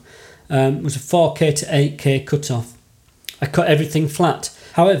amp was a 4K to 8K cutoff. I cut everything flat.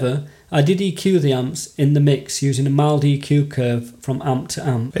 However, I did EQ the amps in the mix using a mild EQ curve from amp to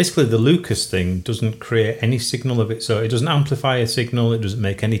amp. Basically, the Lucas thing doesn't create any signal of its own. It doesn't amplify a signal. It doesn't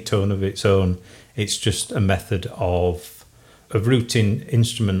make any tone of its own. It's just a method of routing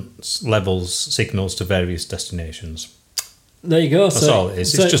instruments, levels, signals to various destinations. There you go. That's all it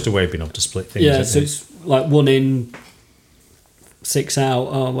is. It's just a way of being able to split things. Yeah, so it's like 1 in, 6 out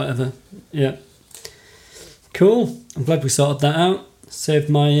or whatever. Yeah. Cool. I'm glad we sorted that out. Saved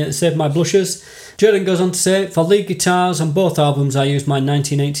my blushes. Jordan goes on to say, for lead guitars on both albums I used my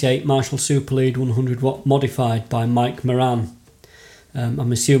 1988 Marshall Super Lead 100 watt modified by Mike Moran.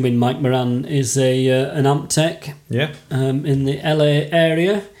 I'm assuming Mike Moran is an amp tech in the LA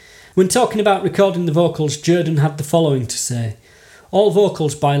area. When talking about recording the vocals, Jordan had the following to say. All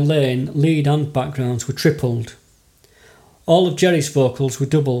vocals by Lane, lead and backgrounds, were tripled. All of Jerry's vocals were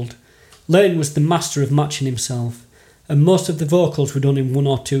doubled. Lane was the master of matching himself, and most of the vocals were done in 1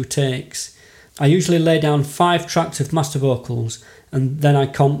 or 2 takes. I usually lay down 5 tracks of master vocals and then I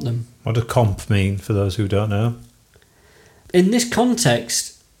comp them. What does comp mean for those who don't know? In this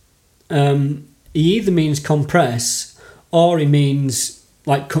context, he either means compress or he means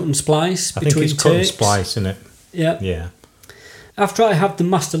like cut and splice between takes. I think it's cut and splice, isn't it? Yeah. After I have the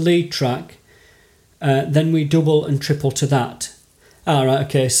master lead track, then we double and triple to that. Ah, right,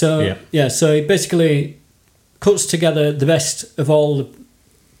 okay. So so he basically cuts together the best of all the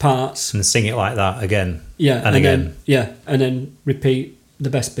parts and sing it like that again. And again. And then repeat the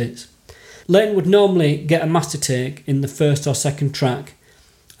best bits. Lane would normally get a master take in the first or second track,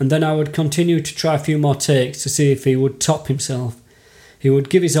 and then I would continue to try a few more takes to see if he would top himself. He would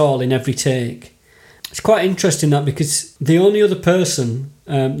give his all in every take. It's quite interesting that, because the only other person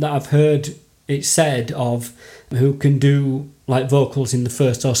that I've heard it said of who can do like vocals in the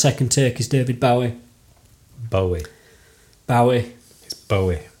first or second take is David Bowie. Bowie. It's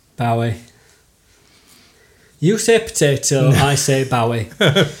Bowie. Bowie. You say potato, I say Bowie.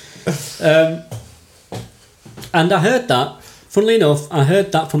 And I heard that, funnily enough, I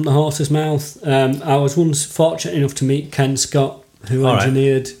heard that from the horse's mouth. I was once fortunate enough to meet Ken Scott, who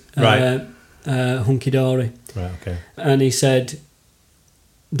engineered Hunky Dory. Right, okay. And he said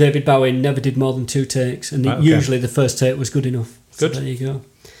David Bowie never did more than 2 takes, and usually the first take was good enough. Good. So there you go.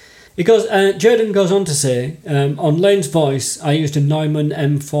 He goes. Jordan goes on to say, on Lane's voice, I used a Neumann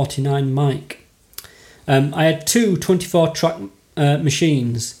M49 mic. I had 2 24-track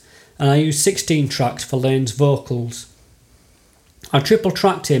machines, and I used 16 tracks for Lane's vocals. I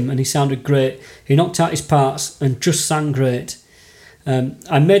triple-tracked him, and he sounded great. He knocked out his parts and just sang great.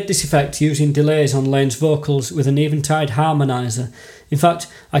 I made this effect using delays on Lane's vocals with an Eventide harmonizer. In fact,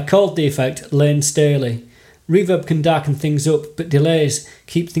 I called the effect Lane Staley. Reverb can darken things up, but delays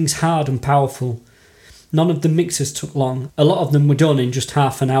keep things hard and powerful. None of the mixes took long. A lot of them were done in just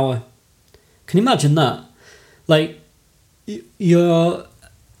half an hour. Can you imagine that? Like, you're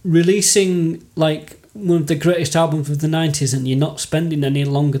releasing like one of the greatest albums of the 90s and you're not spending any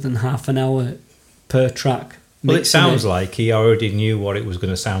longer than half an hour per track. Well, it sounds like he already knew what it was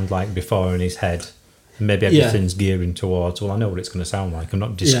going to sound like before in his head. Maybe everything's gearing towards, well, I know what it's going to sound like. I'm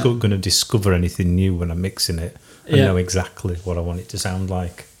not going to discover anything new when I'm mixing it. I know exactly what I want it to sound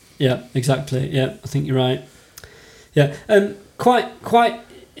like. Yeah, exactly. Yeah, I think you're right. Yeah, quite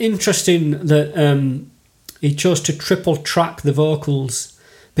interesting that he chose to triple track the vocals,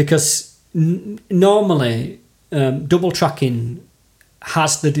 because normally double tracking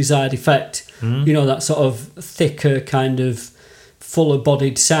has the desired effect. You know, that sort of thicker, kind of fuller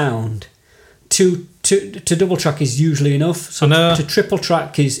bodied sound. To double track is usually enough. So to triple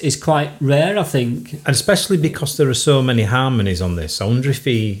track is quite rare, I think. And especially because there are so many harmonies on this. I wonder if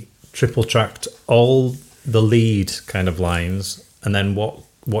he triple tracked all the lead kind of lines and then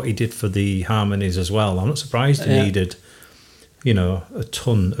what he did for the harmonies as well. I'm not surprised he needed, a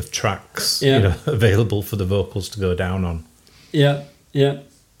ton of tracks available for the vocals to go down on. Yeah, yeah.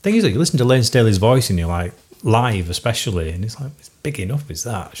 Thing is, you listen to Lane Staley's voice and you're like, live especially, and it's like, it's big enough, is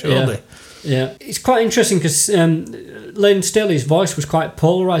that, surely? Yeah. It's quite interesting because Lane Staley's voice was quite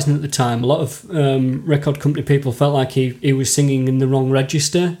polarising at the time. A lot of record company people felt like he was singing in the wrong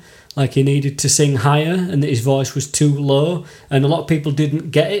register, like he needed to sing higher and that his voice was too low, and a lot of people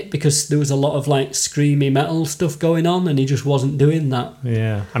didn't get it because there was a lot of like screamy metal stuff going on and he just wasn't doing that.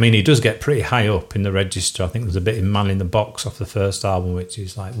 Yeah, I mean, he does get pretty high up in the register. I think there's a bit in Man in the Box off the first album which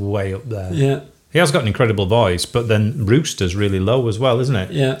is like way up there. Yeah. He has got an incredible voice, but then Rooster's really low as well, isn't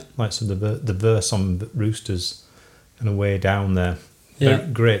it? Yeah. Like, so the verse on Rooster's kind of way down there. Yeah.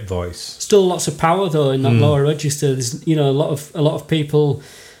 Great voice. Still lots of power though in that lower register. There's a lot of people,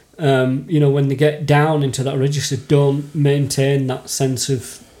 when they get down into that register, don't maintain that sense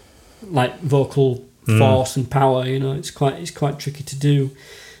of like vocal force and power. It's quite tricky to do,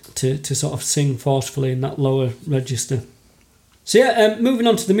 to sort of sing forcefully in that lower register. So moving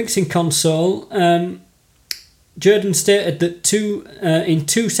on to the mixing console, Jordan stated that in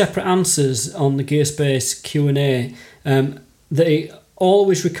two separate answers on the Gearspace Q&A, that he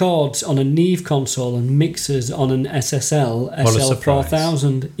always records on a Neve console and mixes on an SSL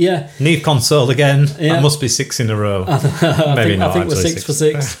SL4000. Yeah, Neve console again. Yeah. That must be 6 in a row. I think we're 6 for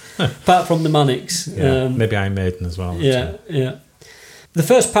 6, apart from the Manics. Yeah, maybe Iron Maiden as well. Yeah. The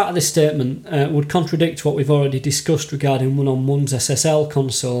first part of this statement would contradict what we've already discussed regarding One-on-One's SSL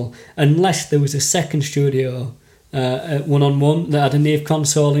console, unless there was a second studio at One-on-One that had a Neve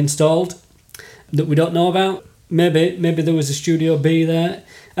console installed that we don't know about. Maybe there was a Studio B there.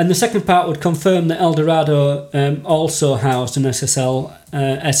 And the second part would confirm that Eldorado also housed an SSL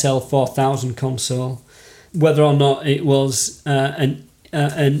SL4000 console. Whether or not it was an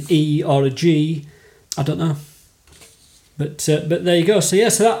E or a G, I don't know. But there you go. So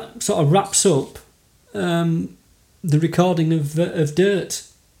that sort of wraps up the recording of Dirt.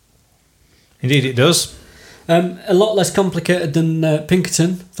 Indeed, it does. A lot less complicated than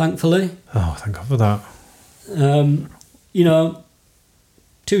Pinkerton, thankfully. Oh, thank God for that.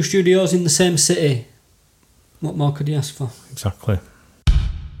 2 studios in the same city. What more could you ask for? Exactly.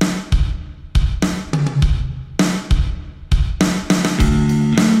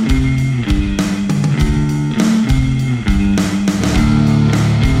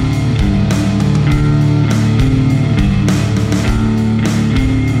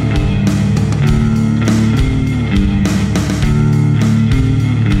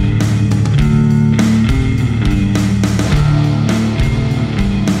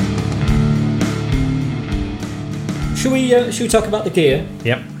 Should we talk about the gear?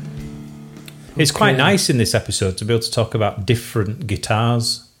 Yep. It's quite nice in this episode to be able to talk about different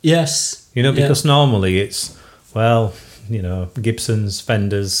guitars. Yes. Because normally it's, Gibsons,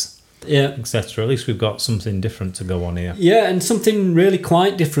 Fenders, etc. At least we've got something different to go on here. Yeah, and something really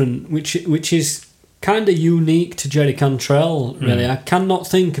quite different, which is kind of unique to Jerry Cantrell, really. I cannot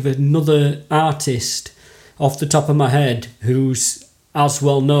think of another artist off the top of my head who's as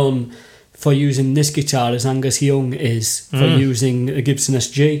well known for using this guitar as Angus Young is for using a Gibson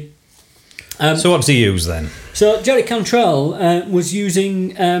SG. So what does he use then? So Jerry Cantrell was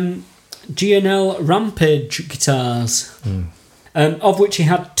using G&L Rampage guitars, of which he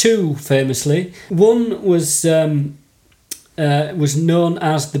had 2 famously. One was known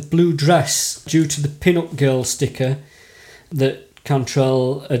as the Blue Dress due to the Pin-Up Girl sticker that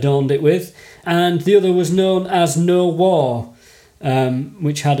Cantrell adorned it with, and the other was known as No War,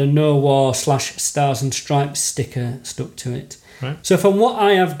 which had a No War / Stars and Stripes sticker stuck to it. Right. So from what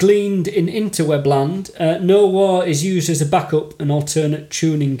I have gleaned in interwebland, No War is used as a backup and alternate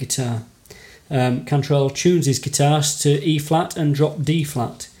tuning guitar. Cantrell tunes his guitars to E flat and drop D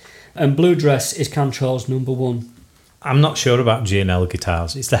flat, and Blue Dress is Cantrell's number 1. I'm not sure about G&L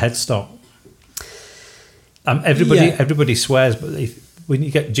guitars. It's the headstock. Everybody swears, but when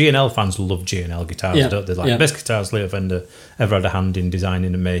you get G&L fans love G&L guitars, don't they? Like best guitars Leo Fender ever had a hand in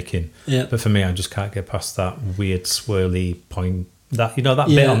designing and making. Yeah. But for me, I just can't get past that weird swirly point. That bit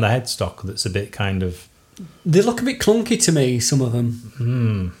on the headstock that's a bit kind of. They look a bit clunky to me. Some of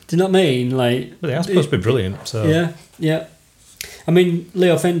them. Do you know what I mean? Like, well, they are supposed to be brilliant. So yeah. I mean,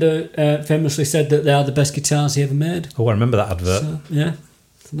 Leo Fender famously said that they are the best guitars he ever made. Oh, I remember that advert. So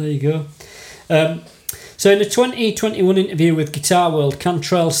there you go. So in a 2021 interview with Guitar World,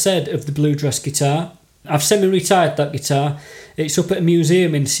 Cantrell said of the Blue Dress guitar, "I've semi-retired that guitar. It's up at a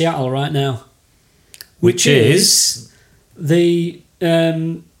museum in Seattle right now." Which is the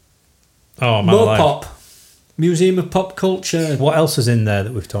Mopop, Museum of Pop Culture. What else is in there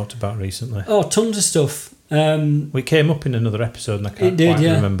that we've talked about recently? Oh, tons of stuff. We came up in another episode and I can't quite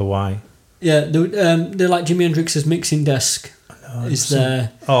remember why. Yeah, they're like Jimi Hendrix's mixing desk. Is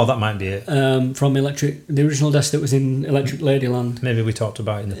there? Oh, that might be it. From the original desk that was in Electric Ladyland. Maybe we talked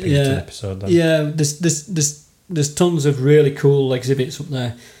about it in the Pinkerton episode. Then. Yeah, there's tons of really cool exhibits up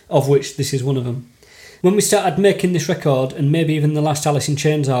there, of which this is one of them. When we started making this record, and maybe even the last Alice in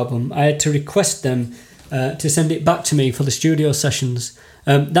Chains album, I had to request them to send it back to me for the studio sessions.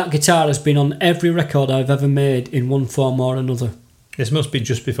 That guitar has been on every record I've ever made in one form or another. This must be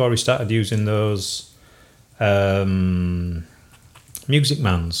just before we started using those. Music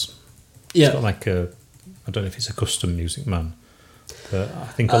Mans. Yeah. It's got like I don't know if it's a custom Music Man, but I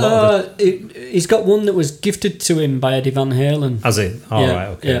think a lot of he's got one that was gifted to him by Eddie Van Halen. Has it? Right,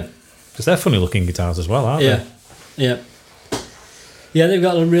 okay. Yeah. Because they're funny looking guitars as well, aren't they? Yeah. Yeah, they've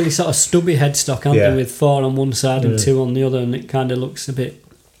got a really sort of stubby headstock, haven't they, with 4 on one side and 2 on the other, and it kind of looks a bit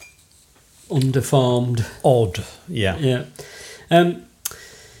underformed. Odd, yeah. Yeah.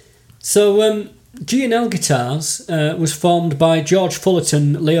 So G&L Guitars was formed by George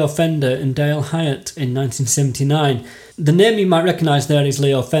Fullerton, Leo Fender and Dale Hyatt in 1979. The name you might recognise there is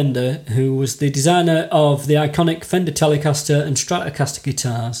Leo Fender, who was the designer of the iconic Fender Telecaster and Stratocaster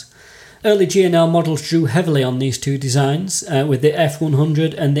guitars. Early G&L models drew heavily on these two designs, with the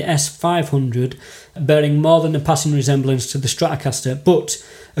F100 and the S500 bearing more than a passing resemblance to the Stratocaster, but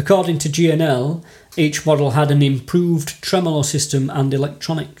according to G&L, each model had an improved tremolo system and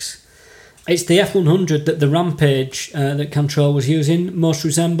electronics. It's the F100 that the Rampage that Cantrell was using most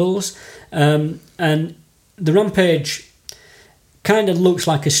resembles, and the Rampage kind of looks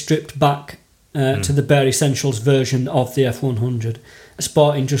like a stripped back to the Bare Essentials version of the F100,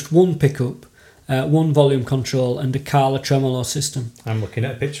 sporting just one pickup, one volume control and a Carla tremolo system. I'm looking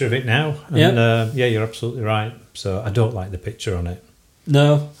at a picture of it now, and you're absolutely right. So I don't like the picture on it.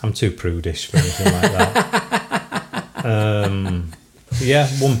 No. I'm too prudish for anything like that.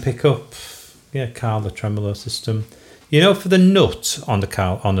 One pickup. Yeah, Carla tremolo system. You know, for the nut on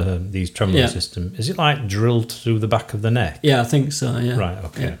these tremolo system, is it like drilled through the back of the neck? Yeah, I think so. Yeah. Right.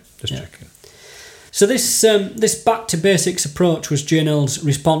 Okay. Just checking. So this back to basics approach was G&L's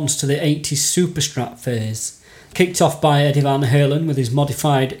response to the 80s Superstrat phase, kicked off by Eddie Van Halen with his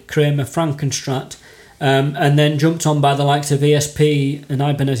modified Kramer Frankenstrat, and then jumped on by the likes of ESP and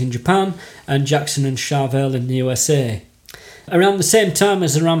Ibanez in Japan and Jackson and Charvel in the USA. Around the same time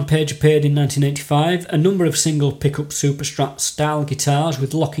as the Rampage appeared in 1985, a number of single pickup Superstrat style guitars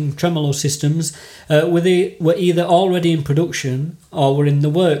with locking tremolo systems were either already in production or were in the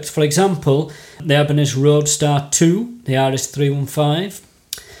works. For example, the Ibanez Roadstar 2, the RS315,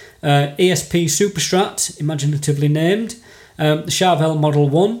 ESP Superstrat, imaginatively named, the Charvel Model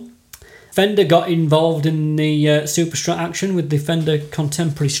 1. Fender got involved in the Superstrat action with the Fender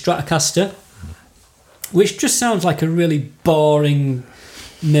Contemporary Stratocaster, which just sounds like a really boring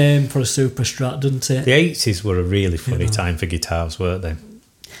name for a Superstrat, doesn't it? The 80s were a really funny time for guitars, weren't they?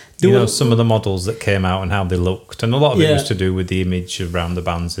 Some of the models that came out and how they looked, and a lot of it was to do with the image around the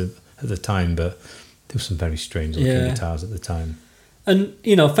bands at the time, but there were some very strange looking guitars at the time. And,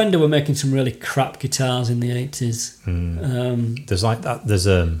 Fender were making some really crap guitars in the 80s. There's like that, there's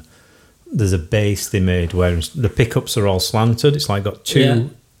a bass they made where the pickups are all slanted, it's like got two... Yeah.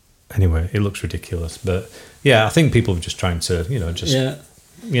 Anyway, it looks ridiculous, but I think people are just trying to,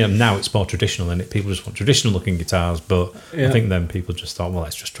 now it's more traditional, and people just want traditional looking guitars. But I think then people just thought, well,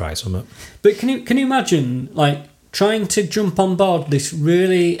 let's just try something. But can you imagine like trying to jump on board this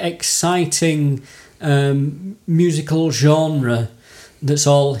really exciting musical genre that's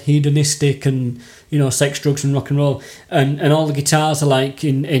all hedonistic and sex, drugs and rock and roll, and all the guitars are like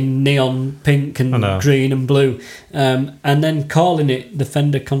in neon pink and green and blue, and then calling it the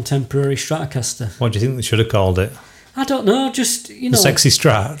Fender Contemporary Stratocaster? What do you think they should have called it? I don't know, just the Sexy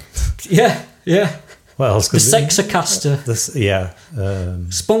Strat. Yeah. What else? The Sexacaster.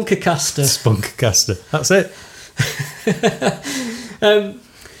 Spunkacaster. Spunkacaster. That's it.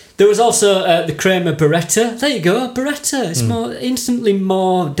 There was also the Kramer Beretta. There you go, Beretta. It's instantly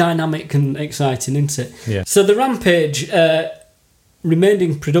more dynamic and exciting, isn't it? Yeah. So the Rampage remained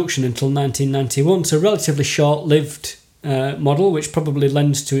in production until 1991, so a relatively short-lived model, which probably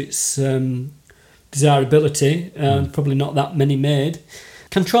lends to its desirability. Probably not that many made.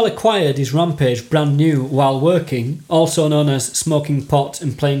 Control acquired his Rampage brand new while working, also known as smoking pot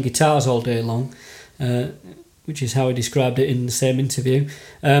and playing guitars all day long, which is how he described it in the same interview,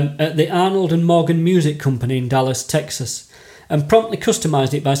 at the Arnold and Morgan Music Company in Dallas, Texas, and promptly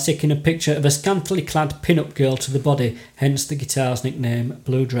customised it by sticking a picture of a scantily clad pin-up girl to the body, hence the guitar's nickname,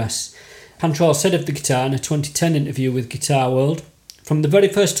 Blue Dress. Cantrell said of the guitar in a 2010 interview with Guitar World, "From the very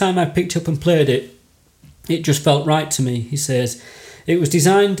first time I picked up and played it, it just felt right to me," he says. "It was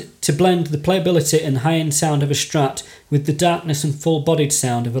designed to blend the playability and high-end sound of a Strat with the darkness and full-bodied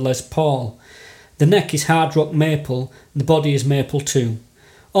sound of a Les Paul. The neck is hard rock maple, and the body is maple too.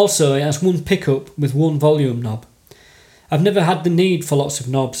 Also, it has one pickup with one volume knob. I've never had the need for lots of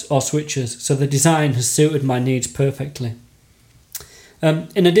knobs or switches, so the design has suited my needs perfectly."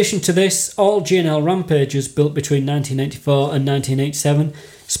 In addition to this, all G&L Rampages built between 1984 and 1987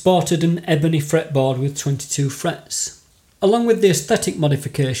 sported an ebony fretboard with 22 frets. Along with the aesthetic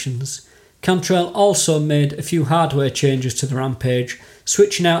modifications, Cantrell also made a few hardware changes to the Rampage,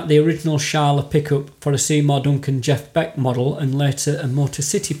 switching out the original Schala pickup for a Seymour Duncan Jeff Beck model and later a Motor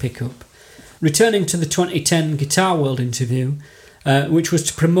City pickup. Returning to the 2010 Guitar World interview, which was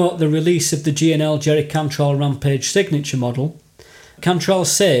to promote the release of the G&L Jerry Cantrell Rampage signature model, Cantrell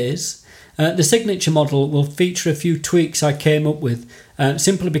says, "The signature model will feature a few tweaks I came up with,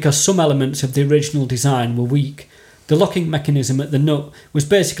 simply because some elements of the original design were weak. The locking mechanism at the nut was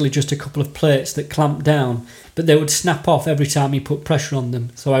basically just a couple of plates that clamped down, but they would snap off every time you put pressure on them,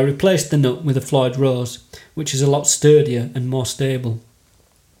 so I replaced the nut with a Floyd Rose, which is a lot sturdier and more stable."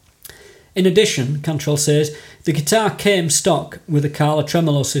 In addition, Cantrell says, the guitar came stock with a Carla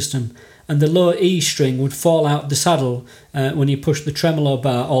tremolo system, and the low E string would fall out of the saddle when you pushed the tremolo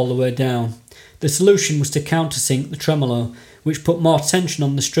bar all the way down. The solution was to countersink the tremolo, which put more tension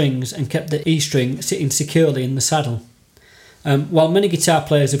on the strings and kept the E string sitting securely in the saddle. While many guitar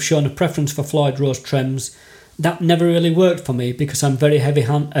players have shown a preference for Floyd Rose trems, that never really worked for me because I'm a very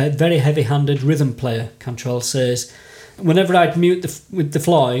heavy-handed rhythm player, Cantrell says. Whenever I'd mute with the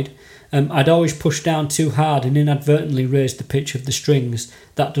Floyd, I'd always push down too hard and inadvertently raise the pitch of the strings.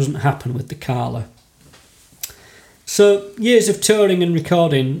 That doesn't happen with the Carla. So, years of touring and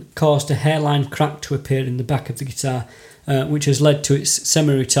recording caused a hairline crack to appear in the back of the guitar, which has led to its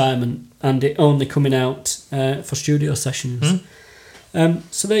semi-retirement and it only coming out for studio sessions.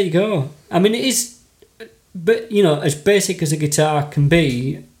 So there you go. I mean, it is, but you know, as basic as a guitar can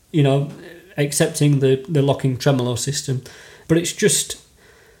be, you know, accepting the locking tremolo system, but it's just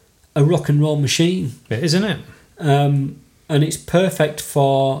a rock and roll machine. It is, isn't it? And it's perfect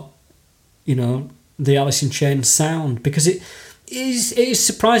for, you know, the Alice in Chains sound, because it is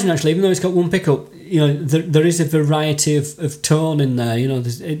surprising actually, even though it's got one pickup, you know, there is a variety of tone in there. You know,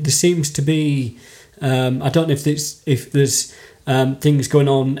 there seems to be, I don't know if there's things going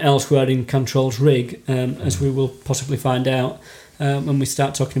on elsewhere in Cantrell's rig, as we will possibly find out when we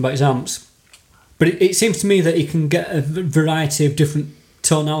start talking about his amps. But it seems to me that he can get a variety of different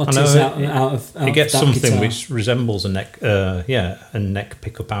tonalities out of he gets that something guitar, which resembles a neck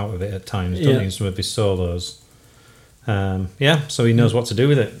pickup out of it at times, doesn't he? Some of his solos. So he knows what to do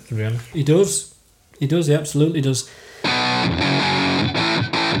with it, really. He does, he absolutely does.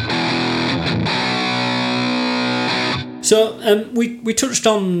 So we touched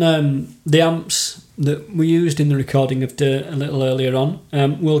on the amps that we used in the recording of Dirt a little earlier on.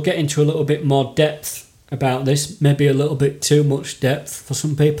 We'll get into a little bit more depth about this, maybe a little bit too much depth for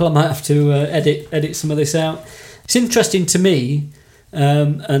some people. I might have to edit some of this out. It's interesting to me,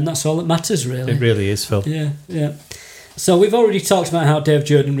 and that's all that matters, really. It really is, Phil. Yeah. So we've already talked about how Dave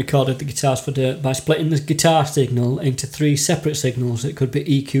Jordan recorded the guitars for Dirt by splitting the guitar signal into 3 separate signals that could be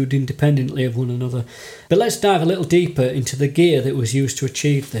EQ'd independently of one another. But let's dive a little deeper into the gear that was used to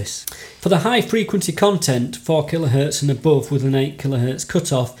achieve this. For the high frequency content, 4 kHz and above with an 8 kHz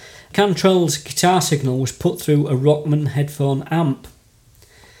cutoff, Cantrell's guitar signal was put through a Rockman headphone amp.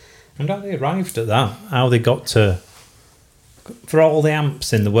 And how they arrived at that, how they got to, for all the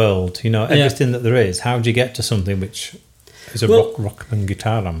amps in the world, you know, everything that there is, how do you get to something which is a Rockman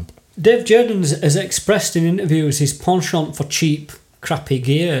guitar amp? Dave Jordan has expressed in interviews his penchant for cheap, crappy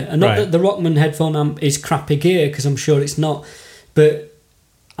gear. And not that the Rockman headphone amp is crappy gear, because I'm sure it's not, but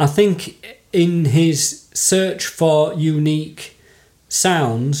I think in his search for unique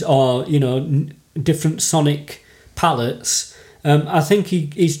sounds or, you know, different sonic palettes, I think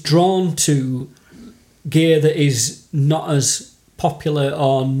he's drawn to gear that is not as popular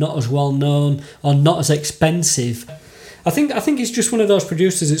or not as well known or not as expensive. I think he's just one of those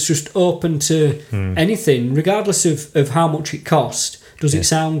producers that's just open to anything, regardless of how much it costs. Does it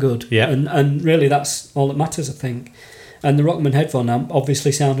sound good? Yeah. And really that's all that matters, I think. And the Rockman headphone amp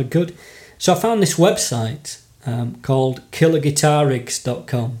obviously sounded good. So I found this website called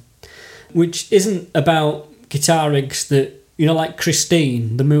killerguitarrigs.com, which isn't about guitar rigs that, you know, like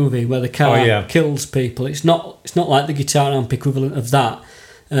Christine, the movie where the car kills people. It's not like the guitar amp equivalent of that.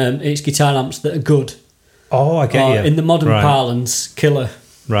 It's guitar amps that are good. Oh, I get you. In the modern parlance, killer.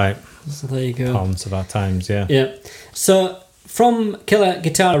 Right. So there you go. Parlance of our times, yeah. Yeah. So from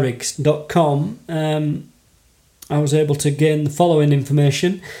killerguitarrigs.com, I was able to gain the following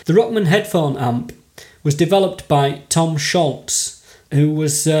information. The Rockman headphone amp was developed by Tom Scholz, who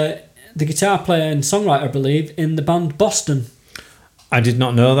was the guitar player and songwriter, I believe, in the band Boston. I did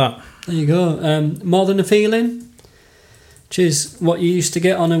not know that. There you go. More Than a Feeling, which is what you used to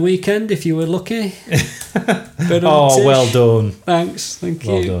get on a weekend if you were lucky. Oh, well done. Thanks, thank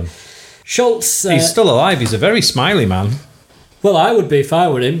you. Well done. Schultz... he's still alive. He's a very smiley man. Well, I would be if I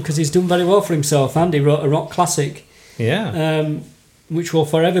were him, because he's done very well for himself, and he wrote a rock classic. Yeah. Which will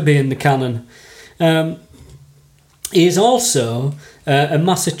forever be in the canon. He is also a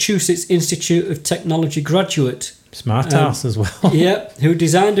Massachusetts Institute of Technology graduate. Smart ass as well. Yeah, who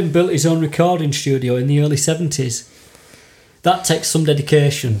designed and built his own recording studio in the early 70s. That takes some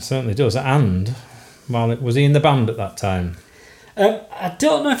dedication. It certainly does. And was he in the band at that time? I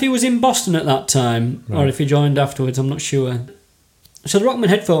don't know if he was in Boston at that time or if he joined afterwards, I'm not sure. So the Rockman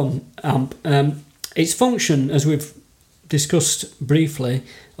headphone amp, its function, as we've discussed briefly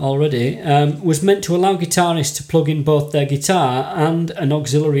already, was meant to allow guitarists to plug in both their guitar and an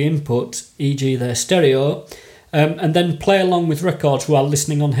auxiliary input, e.g. their stereo, and then play along with records while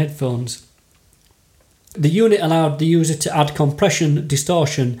listening on headphones. The unit allowed the user to add compression,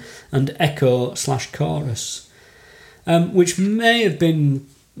 distortion and echo/chorus, which may have been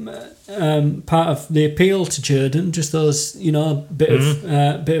part of the appeal to Jordan, just those, you know, bit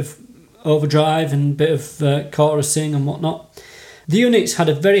of overdrive and bit of chorusing and whatnot. The units had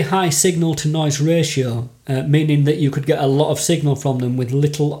a very high signal to noise ratio, meaning that you could get a lot of signal from them with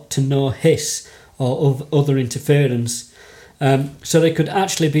little to no hiss or other interference. So they could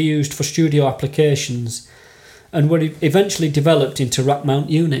actually be used for studio applications and were eventually developed into rack mount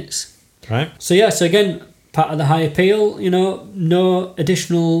units. Right. So again, part of the high appeal, you know, no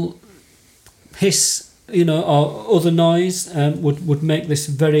additional hiss, you know, or other noise would make this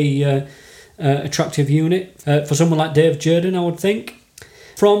very attractive unit for someone like Dave Jordan, I would think.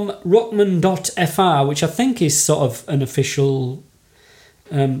 From rockman.fr, which I think is sort of an official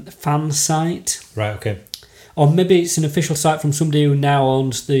fan site. Right, okay. Or maybe it's an official site from somebody who now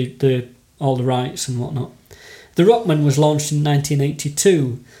owns the all the rights and whatnot. The Rockman was launched in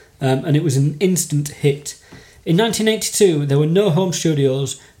 1982, and it was an instant hit. In 1982, there were no home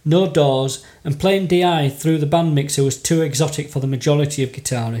studios, no doors, and playing DI through the band mixer was too exotic for the majority of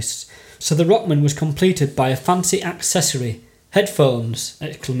guitarists. So the Rockman was completed by a fancy accessory, headphones! !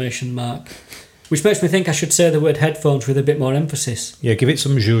 Which makes me think I should say the word headphones with a bit more emphasis. Yeah, give it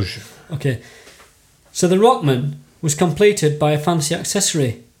some zhuzh. Okay. So the Rockman was completed by a fancy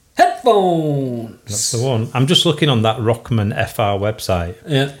accessory, headphones! That's the one. I'm just looking on that Rockman FR website.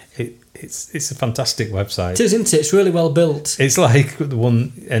 Yeah. It's a fantastic website. It is, isn't it? It's really well built. It's like the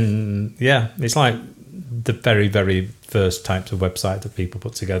one, and it's like the very, very first types of website that people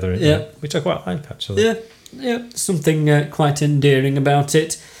put together, which I quite like, actually. Yeah, something quite endearing about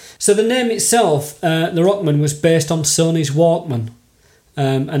it. So the name itself, the Rockman, was based on Sony's Walkman,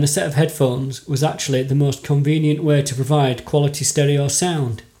 and a set of headphones was actually the most convenient way to provide quality stereo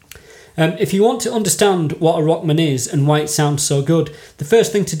sound. If you want to understand what a Rockman is and why it sounds so good, the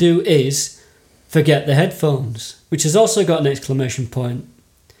first thing to do is forget the headphones, which has also got an exclamation point.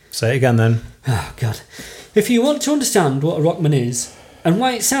 Say it again then. Oh, God. If you want to understand what a Rockman is and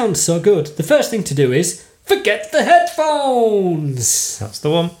why it sounds so good, the first thing to do is forget the headphones! That's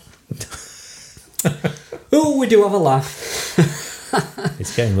the one. Oh, we do have a laugh.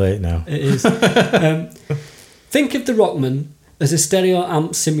 It's getting late now. It is. Think of the Rockman as a stereo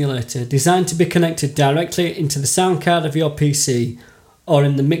amp simulator designed to be connected directly into the sound card of your PC or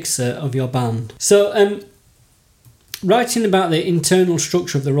in the mixer of your band. So, writing about the internal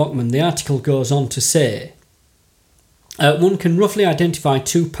structure of the Rockman, the article goes on to say, one can roughly identify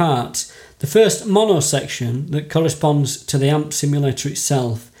two parts. The first mono section that corresponds to the amp simulator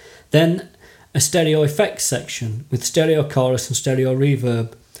itself, then a stereo effects section with stereo chorus and stereo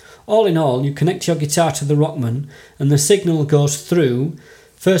reverb. all in all, you connect your guitar to the Rockman and the signal goes through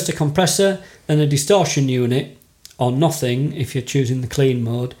first a compressor, then a distortion unit, or nothing if you're choosing the clean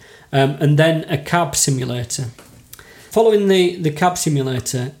mode, and then a cab simulator. Following the cab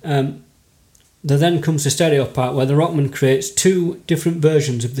simulator, there then comes the stereo part where the Rockman creates two different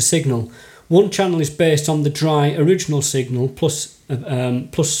versions of the signal. One channel is based on the dry original signal plus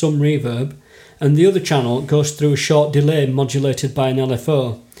some reverb, and the other channel goes through a short delay modulated by an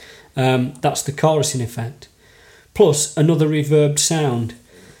LFO. That's the chorusing effect, plus another reverbed sound.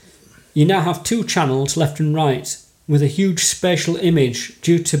 You now have two channels left and right with a huge spatial image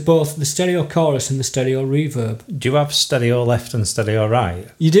due to both the stereo chorus and the stereo reverb. Do you have stereo left and stereo right?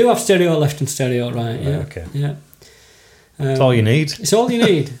 You do have stereo left and stereo right, yeah. Okay. Yeah. It's all you need. It's all you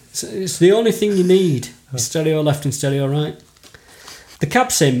need. It's the only thing you need, is stereo left and stereo right. The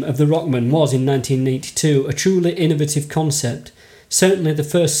cab sim of the Rockman was, in 1982, a truly innovative concept, certainly the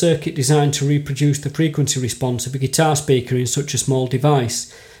first circuit designed to reproduce the frequency response of a guitar speaker in such a small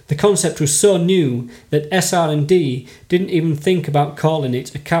device. The concept was so new that SR&D didn't even think about calling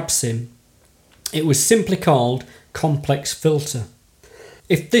it a cab sim. It was simply called complex filter.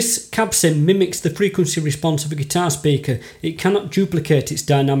 If this cab sim mimics the frequency response of a guitar speaker, it cannot duplicate its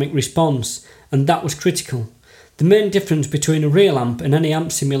dynamic response, and that was critical. The main difference between a real amp and any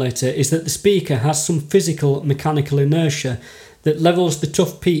amp simulator is that the speaker has some physical mechanical inertia that levels the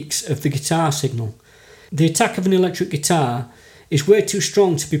tough peaks of the guitar signal. The attack of an electric guitar is way too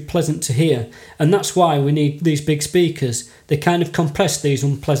strong to be pleasant to hear, and that's why we need these big speakers. They kind of compress these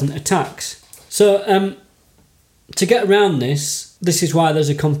unpleasant attacks. So, to get around this is why there's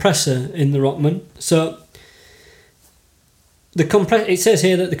a compressor in the Rockman. So, it says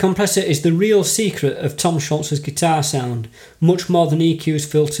here that the compressor is the real secret of Tom Scholz's guitar sound, much more than EQs,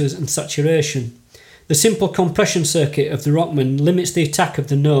 filters and saturation. The simple compression circuit of the Rockman limits the attack of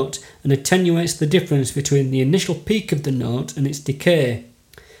the note and attenuates the difference between the initial peak of the note and its decay.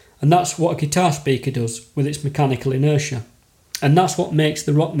 And that's what a guitar speaker does with its mechanical inertia. And that's what makes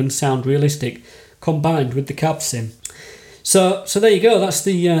the Rockman sound realistic, combined with the cab sim. So there you go. That's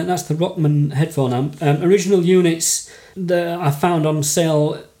the Rockman headphone amp. Original units that I found on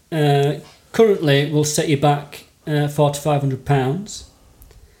sale currently will set you back £400 to £500.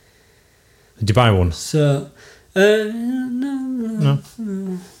 Did you buy one? So, no.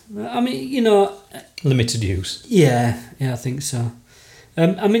 I mean, Limited use. Yeah, I think so.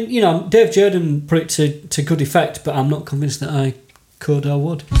 I mean, Dave Jerden put it to good effect, but I'm not convinced that I could or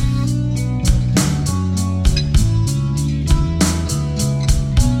would.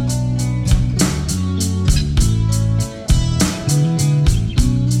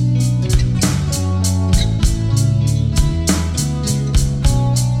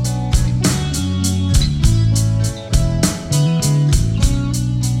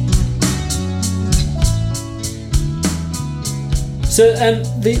 So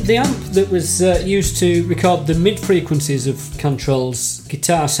the amp that was used to record the mid-frequencies of Cantrell's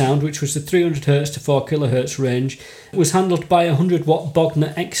guitar sound, which was the 300Hz to 4kHz range, was handled by a 100-watt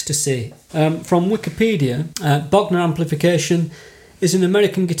Bogner Ecstasy. From Wikipedia, Bogner Amplification is an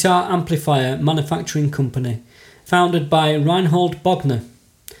American guitar amplifier manufacturing company founded by Reinhold Bogner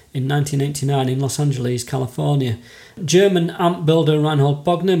in 1989 in Los Angeles, California. German amp builder Reinhold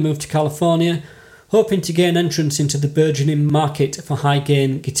Bogner moved to California, hoping to gain entrance into the burgeoning market for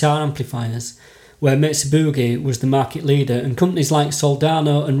high-gain guitar amplifiers, where Mesa Boogie was the market leader, and companies like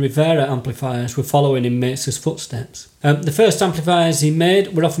Soldano and Rivera amplifiers were following in Mesa's footsteps. The first amplifiers he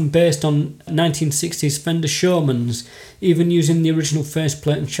made were often based on 1960s Fender Showmans, even using the original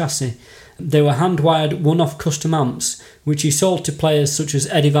faceplate and chassis. They were hand-wired one-off custom amps, which he sold to players such as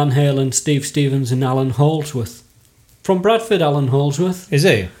Eddie Van Halen, Steve Stevens and Alan Holdsworth. From Bradford, Alan Holdsworth. Is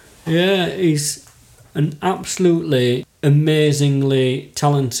he? Yeah, he's an absolutely amazingly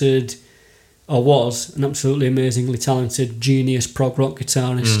talented, or was an absolutely amazingly talented genius prog rock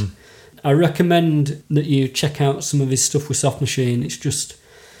guitarist. I recommend that you check out some of his stuff with Soft Machine. It's just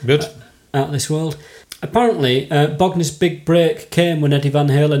good, out of this world. Apparently, Bogner's big break came when Eddie Van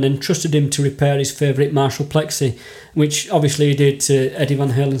Halen entrusted him to repair his favourite Marshall Plexi, which obviously he did to Eddie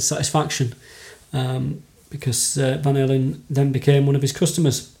Van Halen's satisfaction. Because Van Halen then became one of his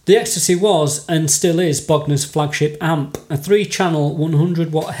customers. The Ecstasy was, and still is, Bogner's flagship amp, a 3-channel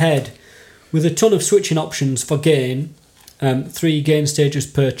 100-watt head with a ton of switching options for gain, 3 gain stages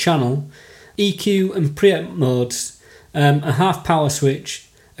per channel, EQ and preamp modes, a half-power switch,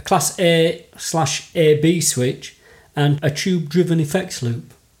 a Class A/AB switch, and a tube-driven effects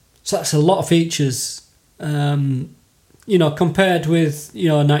loop. So that's a lot of features, compared with,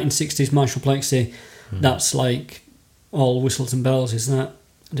 1960s Marshall Plexi. That's like all whistles and bells, isn't it?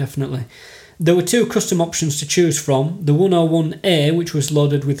 definitely. There were 2 custom options to choose from. The 101A, which was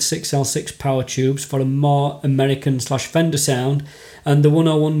loaded with 6L6 power tubes for a more American/Fender sound, and the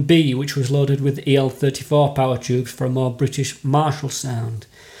 101B, which was loaded with EL34 power tubes for a more British Marshall sound.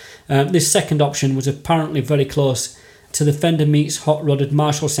 This second option was apparently very close to the Fender meets hot-rodded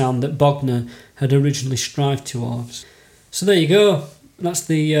Marshall sound that Bogner had originally strived towards. So there you go. That's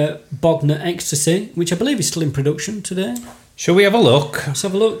the Bogner Ecstasy, which I believe is still in production today. Shall we have a look? Let's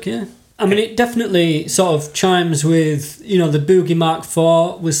have a look, yeah. I mean, it definitely sort of chimes with, the Boogie Mark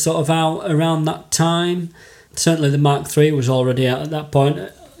IV was sort of out around that time. Certainly the Mark III was already out at that point.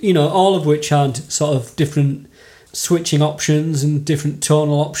 All of which had sort of different switching options and different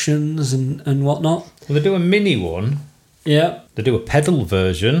tonal options and whatnot. Well, they do a mini one. Yeah. They do a pedal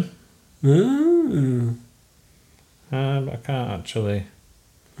version. Oh. I can't actually.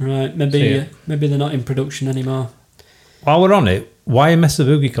 Right, maybe they're not in production anymore. While we're on it, why a Mesa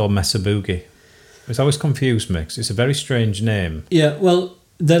Boogie called Mesa Boogie? It's always confused me because it's a very strange name. Yeah, well,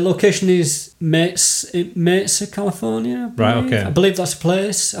 their location is Mesa, California. Right, okay. I believe that's a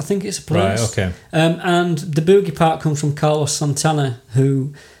place. I think it's a place. Right, okay. And the Boogie part comes from Carlos Santana,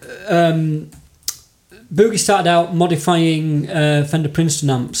 who... Boogie started out modifying Fender Princeton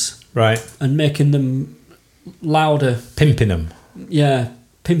amps. Right. And making them louder. Pimping them. Yeah,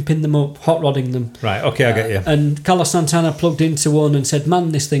 pimping them up, hot rodding them. Right, okay, I get you. And Carlos Santana plugged into one and said,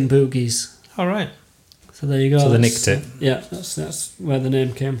 "Man, this thing boogies." All right. So there you go. So they nicked it. Yeah, that's where the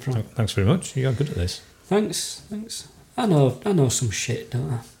name came from. Thanks very much. You got good at this. Thanks. I know some shit,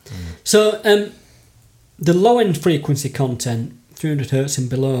 don't I? So the low end frequency content, 300 hertz and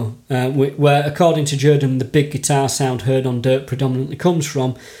below, where according to Jordan the big guitar sound heard on Dirt predominantly comes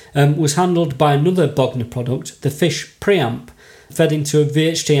from, was handled by another Bogner product, the Fish preamp, fed into a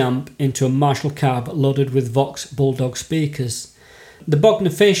VHT amp into a Marshall cab loaded with Vox Bulldog speakers. The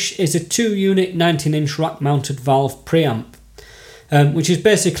Bogner Fish is a 2-unit 19-inch rack-mounted valve preamp, which is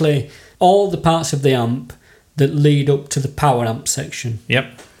basically all the parts of the amp that lead up to the power amp section.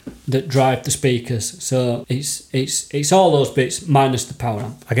 Yep. That drive the speakers. So it's all those bits minus the power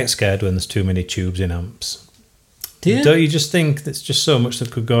amp. I get scared when there's too many tubes in amps. Do you? Don't you just think there's just so much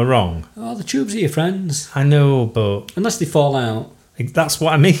that could go wrong? Oh, the tubes are your friends. I know, but... Unless they fall out. That's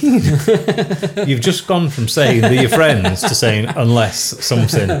what I mean. You've just gone from saying they're your friends to saying unless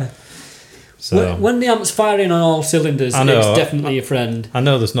something. So when the amp's firing on all cylinders, it's definitely your friend. I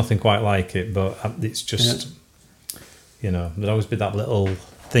know there's nothing quite like it, but it's just, there'd always be that little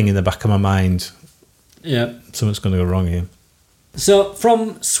thing in the back of my mind. Yeah. Something's going to go wrong here. So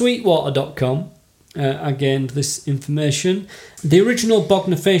from sweetwater.com, I gained this information. The original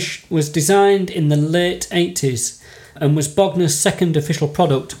Bogner Fish was designed in the late 80s and was Bogner's second official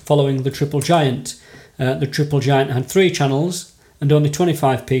product following the Triple Giant. The Triple Giant had 3 channels and only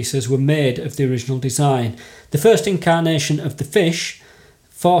 25 pieces were made of the original design. The first incarnation of the Fish,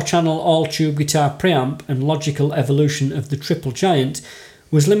 4-channel all-tube guitar preamp and logical evolution of the Triple Giant,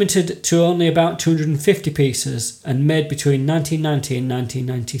 was limited to only about 250 pieces and made between 1990 and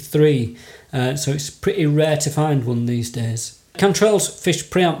 1993. So it's pretty rare to find one these days. Cantrell's Fish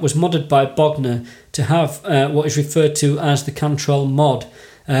preamp was modded by Bogner to have what is referred to as the Cantrell mod,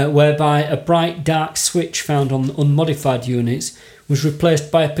 whereby a bright dark switch found on unmodified units was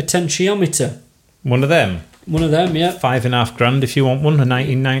replaced by a potentiometer. One of them, yeah. $5,500 if you want one, a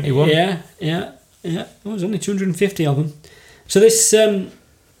 1991. Yeah. There was only 250 of them. So this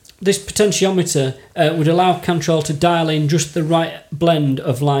potentiometer would allow Cantrell to dial in just the right blend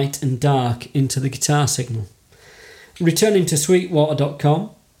of light and dark into the guitar signal. Returning to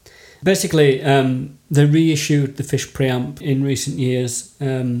sweetwater.com, basically they reissued the Fish preamp in recent years.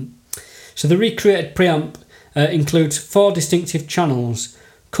 So the recreated preamp includes 4 distinctive channels: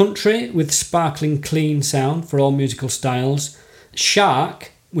 Country with sparkling clean sound for all musical styles,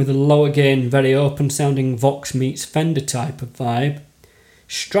 Shark with a lower gain, very open sounding Vox meets Fender type of vibe,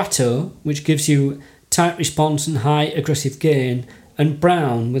 Strato, which gives you tight response and high aggressive gain, and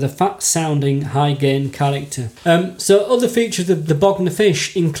Brown with a fat sounding high gain character. So other features of the Bogner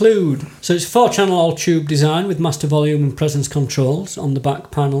Fish include, so it's 4-channel all tube design with master volume and presence controls on the back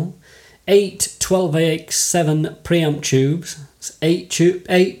panel, 8 12AX7 preamp tubes,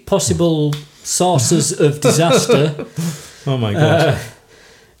 8 possible sources of disaster. Oh my god.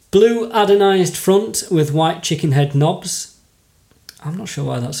 Blue adenized front with white chicken head knobs. I'm not sure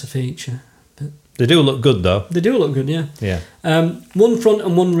why that's a feature. But they do look good though. They do look good, yeah. Yeah. 1 front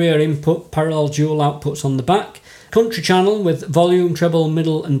and 1 rear input, parallel dual outputs on the back. Country channel with volume, treble,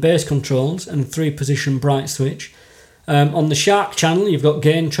 middle and bass controls and 3-position bright switch. On the Shark channel you've got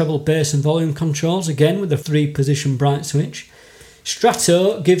gain, treble, bass and volume controls, again with a 3-position bright switch.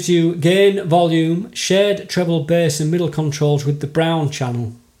 Strato gives you gain, volume, shared treble bass and middle controls with the Brown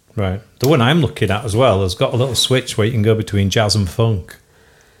channel. Right. The one I'm looking at as well has got a little switch where you can go between jazz and funk.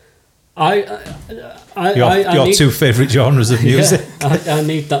 Your two favourite genres of music. Yeah, I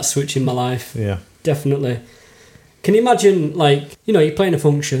need that switch in my life. Yeah. Definitely. Can you imagine, like, you're playing a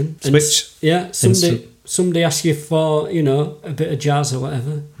function. Switch. Somebody asks you for, a bit of jazz or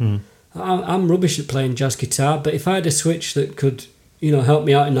whatever. I'm rubbish at playing jazz guitar, but if I had a switch that could, help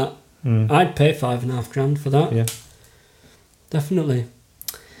me out in that, I'd pay $5,500 for that. Yeah. Definitely.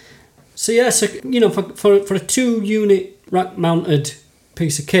 So for a 2-unit rack-mounted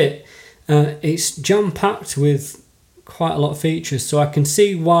piece of kit, it's jam-packed with quite a lot of features, so I can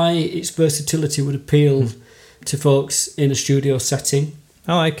see why its versatility would appeal to folks in a studio setting.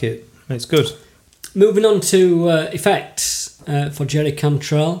 I like it. It's good. Moving on to effects for Jerry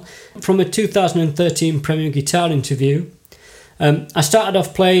Cantrell. From a 2013 Premier Guitar interview, I started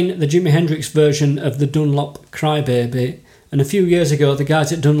off playing the Jimi Hendrix version of the Dunlop Crybaby, and a few years ago the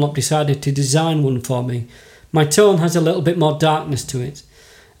guys at Dunlop decided to design one for me. My tone has a little bit more darkness to it,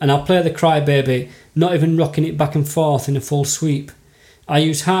 and I'll play the Crybaby not even rocking it back and forth in a full sweep. I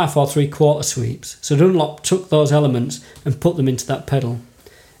use half or 3/4 sweeps, so Dunlop took those elements and put them into that pedal.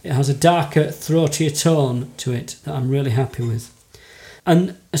 It has a darker, throatier tone to it that I'm really happy with.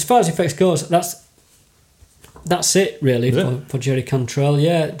 And as far as effects goes, that's it really for Jerry Cantrell.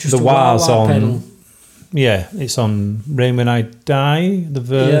 Yeah, just the a wah-wah on pedal. Yeah, it's on Rain When I Die, the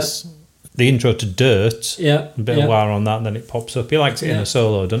verse, the intro to Dirt, a bit of wah on that, and then it pops up. He likes it in a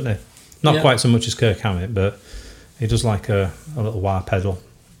solo, doesn't he? Not quite so much as Kirk Hammett, but he does like a little wah pedal.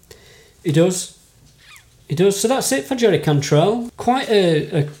 He does. So that's it for Jerry Cantrell. Quite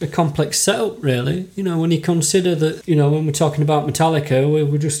a complex setup, really. When you consider that, when we're talking about Metallica,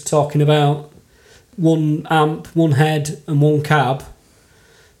 we're just talking about one amp, one head, and one cab.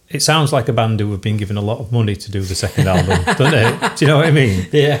 It sounds like a band who have been given a lot of money to do the second album, doesn't it? Do you know what I mean?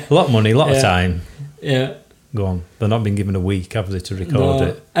 Yeah. A lot of money, a lot of time. Yeah. Go on. They're not been given a week, have they, to record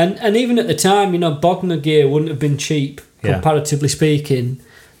it? And even at the time, Bogner gear wouldn't have been cheap, comparatively speaking.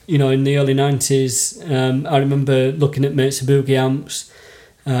 In the early 90s, I remember looking at Mates of Boogie amps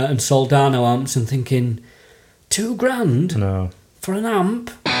and Soldano amps and thinking, $2,000 No. for an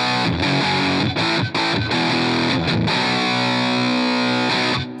amp?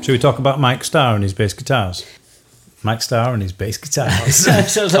 Should we talk about Mike Starr and his bass guitars? Mike Starr and his bass guitars.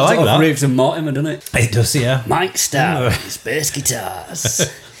 Sounds like that. Reeves and Mortimer, doesn't it? It does, yeah. Mike Starr and his bass guitars.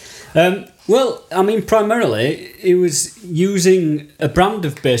 Well, I mean, primarily, he was using a brand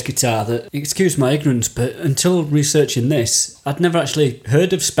of bass guitar that, excuse my ignorance, but until researching this, I'd never actually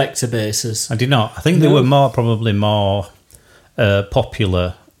heard of Spectre basses. I did not. I think they were probably more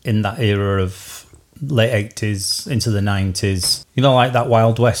popular in that era of late 80s into the 90s. Like that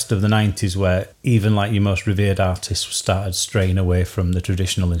Wild West of the 90s where even like your most revered artists started straying away from the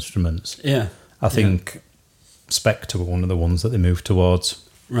traditional instruments. Yeah. I think Spectre were one of the ones that they moved towards.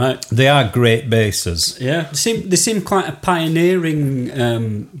 Right. They are great basses. Yeah. They seem quite a pioneering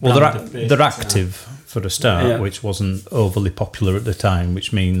well, they're active for a start, which wasn't overly popular at the time,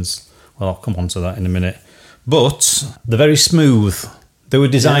 which means, well, I'll come on to that in a minute. But they're very smooth. They were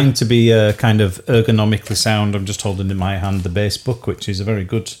designed to be kind of ergonomically sound. I'm just holding in my hand the bass book, which is a very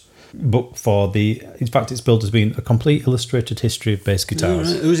good book in fact, it's billed as being a complete illustrated history of bass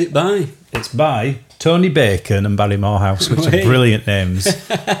guitars. Right. Who's it by? It's by Tony Bacon and Barry Morehouse, which are brilliant names.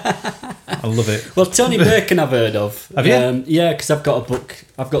 I love it. Well, Tony Bacon I've heard of. Have you? Yeah, because I've got a book.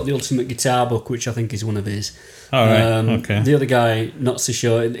 I've got the Ultimate Guitar book, which I think is one of his. All right, okay. The other guy, not so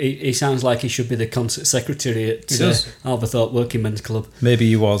sure. He sounds like he should be the concert secretary at Alverthorpe Working Men's Club. Maybe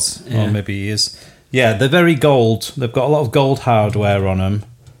he was, or maybe he is. Yeah, they're very gold. They've got a lot of gold hardware on them.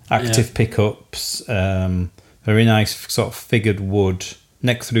 Active pickups, very nice sort of figured wood,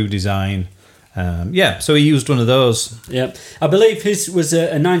 neck-through design. So he used one of those. Yeah, I believe his was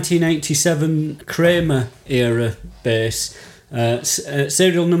a 1987 Kramer era bass,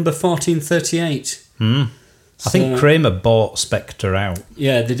 serial number 1438. I think Kramer bought Spectre out.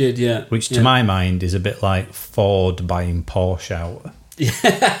 Yeah, they did, yeah. Which to my mind is a bit like Ford buying Porsche out.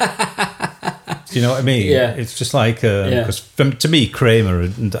 Do you know what I mean? Yeah. It's just like, because to me, Kramer,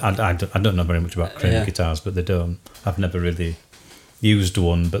 I don't know very much about Kramer guitars, but they don't. I've never really used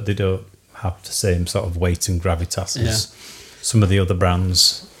one, but they don't have the same sort of weight and gravitas as some of the other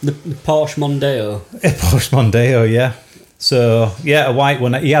brands. The Porsche Mondeo. Porsche Mondeo, yeah. So, a white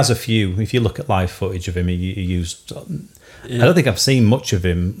one. He has a few. If you look at live footage of him, he used... I don't think I've seen much of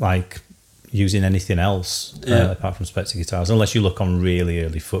him, like, using anything else apart from Spectre guitars, unless you look on really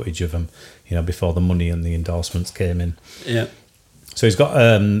early footage of him, before the money and the endorsements came in. Yeah. So he's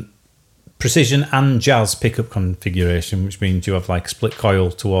got precision and jazz pickup configuration, which means you have like split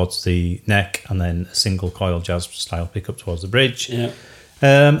coil towards the neck and then a single coil jazz style pickup towards the bridge. Yeah.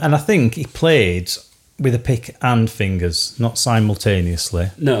 And I think he played with a pick and fingers, not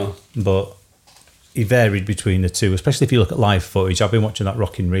simultaneously. No. But he varied between the two, especially if you look at live footage. I've been watching that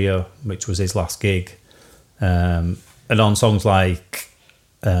Rock in Rio, which was his last gig. And on songs like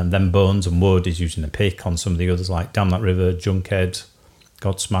Them Bones and Wood, he's using a pick. On some of the others like Damn That River, Junkhead,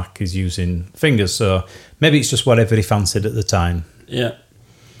 Godsmack, is using fingers. So maybe it's just whatever he fancied at the time. Yeah.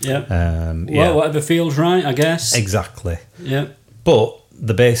 Yeah. Yeah. Well, whatever feels right, I guess. Exactly. Yeah. But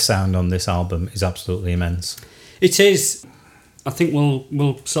the bass sound on this album is absolutely immense. It is. I think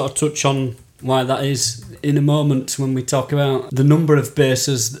we'll sort of touch on why that is in a moment when we talk about the number of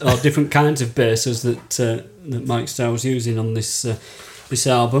basses or different kinds of basses that Mike Starr was using on this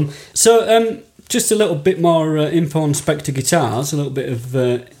album. So just a little bit more info on Spectre guitars, a little bit of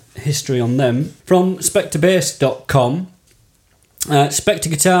history on them. From SpectreBass.com, Spectre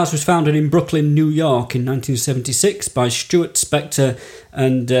Guitars was founded in Brooklyn, New York in 1976 by Stuart Spectre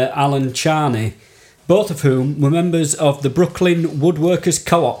and Alan Charney, both of whom were members of the Brooklyn Woodworkers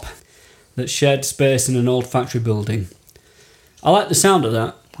Co-op that shared space in an old factory building. I like the sound of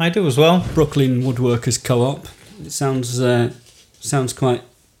that. I do as well. Brooklyn Woodworkers Co-op. It sounds quite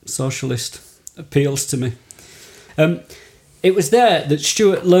socialist. Appeals to me. It was there that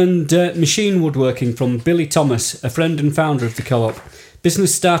Stuart learned machine woodworking from Billy Thomas, a friend and founder of the co-op.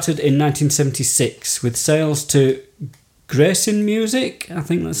 Business started in 1976 with sales to Gracin Music, I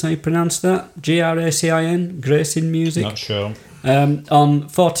think that's how you pronounce that, Gracin, Gracin Music. Not sure. On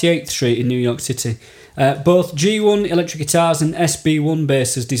 48th Street in New York City. Both G1 electric guitars and SB1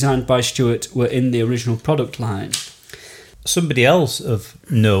 basses designed by Stuart were in the original product line. Somebody else of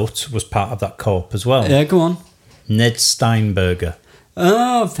note was part of that co-op as well. Yeah, go on. Ned Steinberger.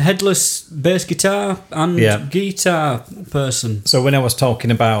 Oh, headless bass guitar and guitar person. So when I was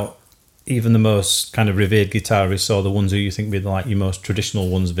talking about even the most kind of revered guitarists, or the ones who you think be like your most traditional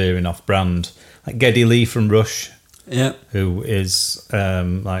ones veering off brand, like Geddy Lee from Rush, who is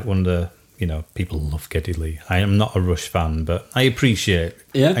like one of the, people love Geddy Lee. I am not a Rush fan, but I appreciate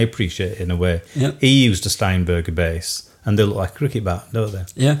it in a way. Yeah. He used a Steinberger bass, and they look like a cricket bat, don't they?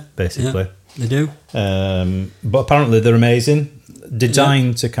 Yeah. Basically. Yeah, they do. But apparently they're amazing.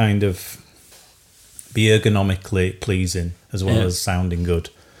 Designed to kind of be ergonomically pleasing as well as sounding good.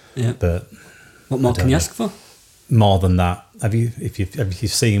 Yeah. But what more can you ask for? More than that. Have you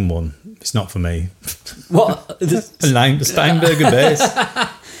seen one? It's not for me. What? The Steinberger bass.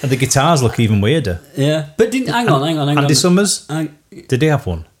 And the guitars look even weirder. Yeah. But hang on. Andy Summers? Did he have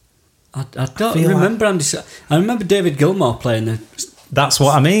one? I don't remember Andy. I remember David Gilmour playing the. That's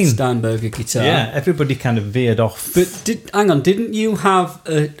what I mean. Steinberger guitar. Yeah, everybody kind of veered off. But didn't you have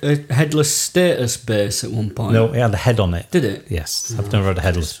a headless status bass at one point? No, it had a head on it. Did it? Yes, I've never had a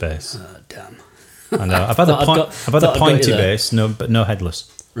headless bass. Oh, damn. I know. I've had a pointy bass, but no headless.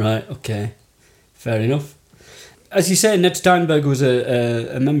 Right. Okay. Fair enough. As you say, Ned Steinberger was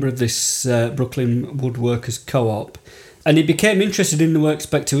a member of this Brooklyn Woodworkers Co-op. And he became interested in the work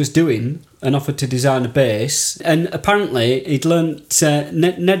Spectre was doing and offered to design a bass. And apparently he'd learnt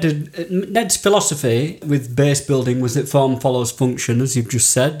Ned's philosophy with bass building was that form follows function, as you've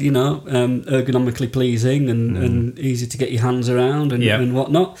just said, ergonomically pleasing and easy to get your hands around and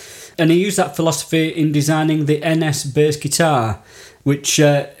whatnot. And he used that philosophy in designing the NS bass guitar, which,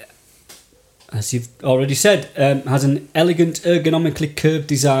 as you've already said, has an elegant ergonomically curved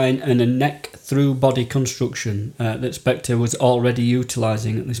design and a neck through body construction that Spectre was already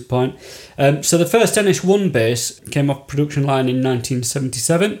utilising at this point. So the first NS1 bass came off production line in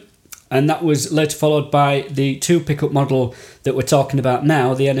 1977, and that was later followed by the 2 pickup model that we're talking about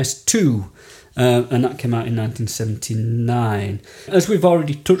now, the NS2, and that came out in 1979. As we've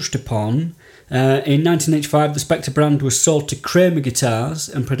already touched upon, in 1985 the Spectre brand was sold to Kramer Guitars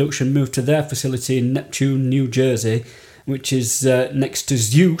and production moved to their facility in Neptune, New Jersey, which is next to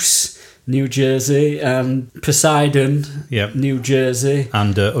Zeus, New Jersey, and Poseidon, New Jersey.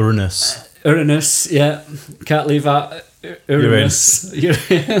 And Uranus. Uranus, yeah. Can't leave out Uranus.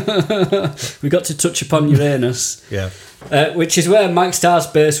 We got to touch upon Uranus. Yeah. Which is where Mike Starr's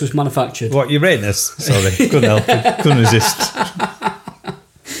bass was manufactured. What, Uranus? Sorry, couldn't help it. Couldn't resist.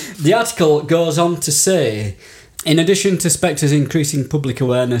 The article goes on to say, in addition to Spectre's increasing public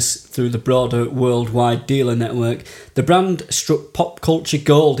awareness through the broader worldwide dealer network, the brand struck pop culture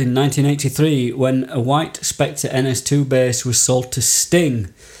gold in 1983 when a white Spectre NS2 bass was sold to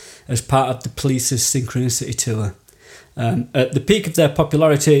Sting as part of the Police's Synchronicity tour. At the peak of their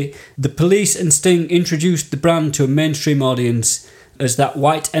popularity, the Police and Sting introduced the brand to a mainstream audience as that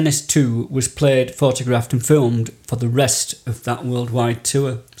white NS2 was played, photographed and filmed for the rest of that worldwide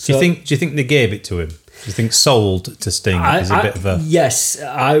tour. So, do you think they gave it to him? Do you think sold to Sting is a bit of a... Yes,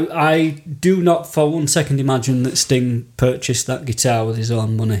 I do not for 1 second imagine that Sting purchased that guitar with his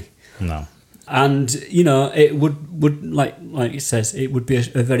own money. No. And, you know, it would like it says, it would be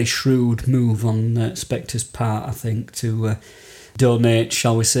a very shrewd move on Spector's part, I think, to donate,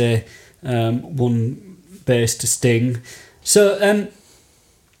 shall we say, one bass to Sting. So,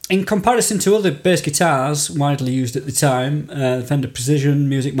 in comparison to other bass guitars widely used at the time, Fender Precision,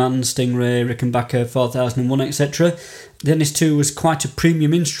 Music Man, Stingray, Rickenbacker, 4001, etc., the NS2 was quite a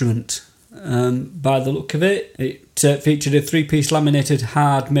premium instrument. By the look of it, it featured a 3-piece laminated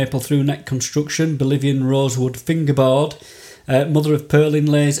hard maple through neck construction, Bolivian rosewood fingerboard, mother of pearl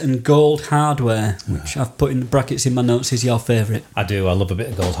inlays and gold hardware, which I've put in the brackets in my notes is your favourite. I do. I love a bit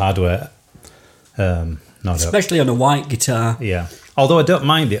of gold hardware. Especially on a white guitar. Yeah. Although I don't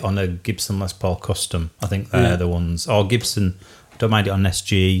mind it on a Gibson Les Paul Custom. I think they're the ones. Or Gibson, I don't mind it on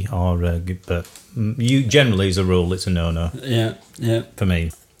SG or but you generally as a rule it's a no-no. Yeah. For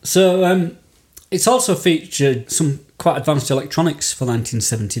me. So it's also featured some quite advanced electronics for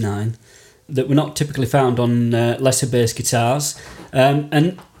 1979 that were not typically found on lesser bass guitars,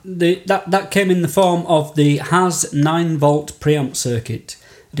 and that came in the form of the Haas 9-volt preamp circuit,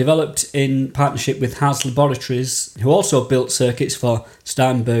 developed in partnership with Haas Laboratories, who also built circuits for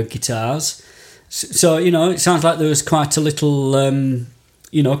Steinberg guitars. So, you know, it sounds like there was quite a little,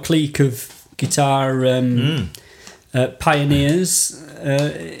 clique of guitar pioneers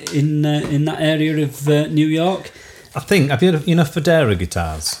in that area of New York. I think, have you heard, Federa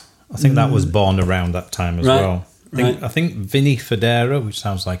guitars? I think that was born around that time as well. I think Vinny Federa, which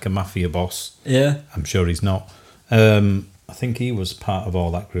sounds like a mafia boss. Yeah. I'm sure he's not. I think he was part of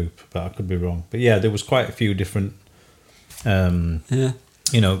all that group, but I could be wrong. But yeah, there was quite a few different, good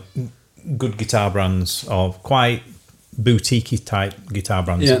guitar brands or quite boutique type guitar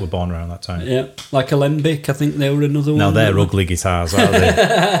brands that were born around that time. Yeah, like Alembic, I think they were another one. No, they're ugly guitars, aren't they?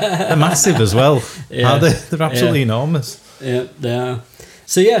 They're massive as well. Yeah. They're absolutely enormous. Yeah, they are.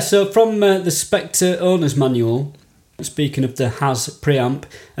 So from the Spector owner's manual, speaking of the Haas preamp,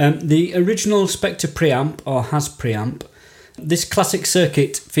 the original Spector preamp, or Haas preamp, this classic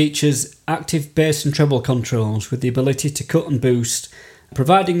circuit features active bass and treble controls with the ability to cut and boost,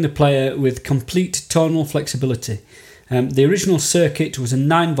 providing the player with complete tonal flexibility. The original circuit was a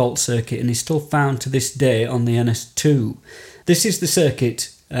 9-volt circuit and is still found to this day on the NS2. This is the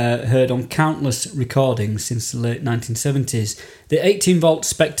circuit heard on countless recordings since the late 1970s. The 18-volt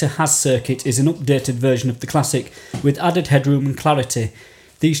Spector Haas circuit is an updated version of the classic with added headroom and clarity.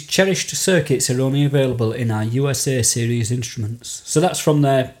 These cherished circuits are only available in our USA series instruments. So that's from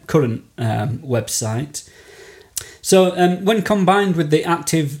their current website. So when combined with the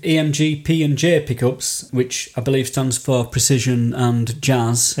active EMG P&J pickups, which I believe stands for precision and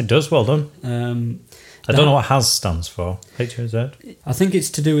jazz. It does, well done. I don't know what HAZ stands for. H-A-Z? I think it's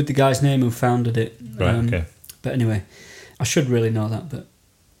to do with the guy's name who founded it. Right, okay. But anyway, I should really know that, but...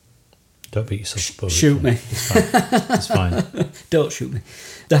 Don't beat yourself up. Shoot me. It's fine. Don't shoot me.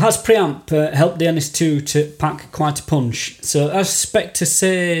 The Haas preamp helped the NS2 to pack quite a punch. So as Spector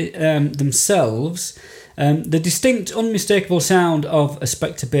say themselves... the distinct, unmistakable sound of a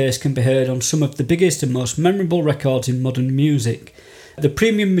Spector bass can be heard on some of the biggest and most memorable records in modern music. The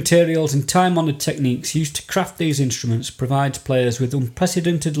premium materials and time-honoured techniques used to craft these instruments provides players with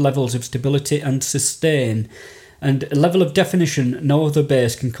unprecedented levels of stability and sustain, and a level of definition no other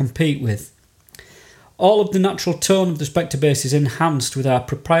bass can compete with. All of the natural tone of the Spector bass is enhanced with our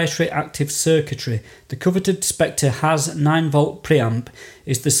proprietary active circuitry. The coveted Spector Haas 9-volt preamp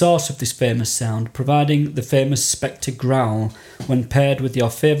is the source of this famous sound, providing the famous Spector growl when paired with your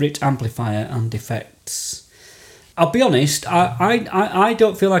favourite amplifier and effects. I'll be honest, I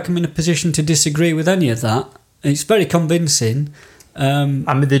don't feel like I'm in a position to disagree with any of that. It's very convincing. I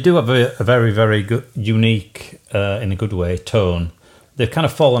mean, they do have a very, very good, unique, in a good way, tone. They've kind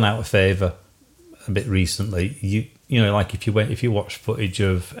of fallen out of favour a bit recently. You know, like if you watch footage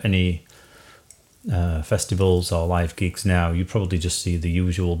of any festivals or live gigs now, you probably just see the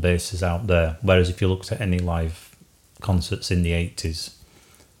usual basses out there. Whereas if you looked at any live concerts in the 80s,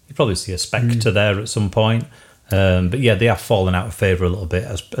 you'd probably see a Spector there at some point. But yeah, they have fallen out of favour a little bit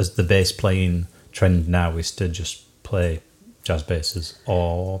as the bass playing trend now is to just play jazz basses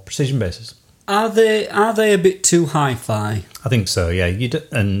or precision basses. Are they a bit too hi-fi? I think so. Yeah,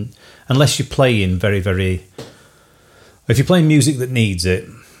 and unless you're playing very, very, if you're playing music that needs it,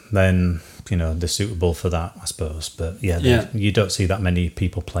 then they're suitable for that, I suppose. But you don't see that many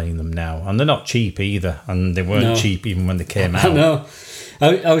people playing them now, and they're not cheap either, and they weren't cheap even when they came out. I know.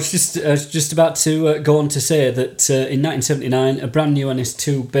 I was just about to go on to say that in 1979, a brand new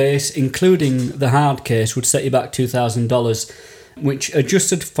NS2 bass, including the hard case, would set you back $2,000, which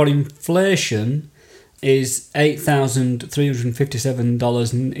adjusted for inflation is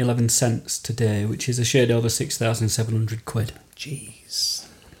 $8,357.11 today, which is a shade over 6,700 quid. Jeez.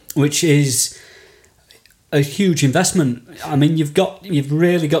 Which is a huge investment. I mean, you've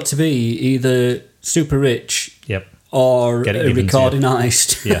really got to be either super rich, or a recording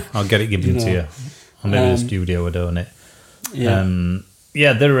artist. Yeah, I'll get it given to you. Or maybe the studio would own it. Yeah.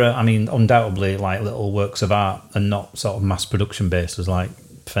 There are, undoubtedly like little works of art and not sort of mass production basses like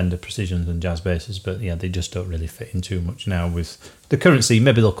Fender Precisions and jazz basses, but they just don't really fit in too much now with the currency.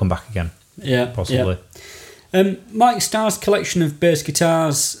 Maybe they'll come back again. Yeah, possibly. Yeah. Mike Starr's collection of bass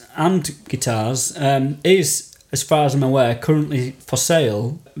guitars and guitars is, as far as I'm aware, currently for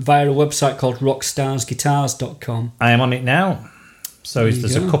sale via a website called rockstarsguitars.com. I am on it now. So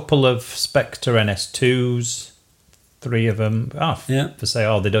there's a couple of Spectre NS2s, 3 of them. For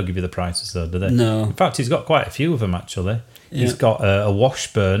sale. Oh, they don't give you the prices though, do they? No. In fact, he's got quite a few of them actually. Yeah. He's got a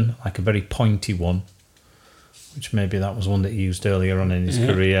Washburn, like a very pointy one, which maybe that was one that he used earlier on in his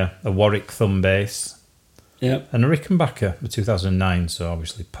career. A Warwick thumb bass. Yeah. And a Rickenbacker, the 2009, so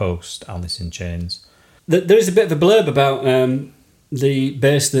obviously post Alice in Chains. There is a bit of a blurb about the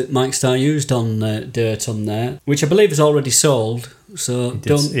bass that Mike Starr used on Dirt on there, which I believe is already sold. So it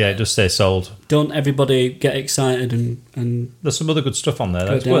does say sold. Don't everybody get excited and there's some other good stuff on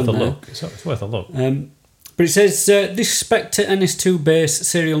there. It's worth a look. It's worth a look. But it says this Spectre NS2 bass,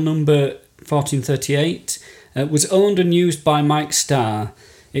 serial number 1438, was owned and used by Mike Starr.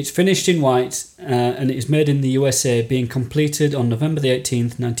 It's finished in white and it is made in the USA, being completed on November the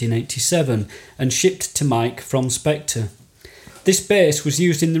 18th, 1987, and shipped to Mike from Spectre. This bass was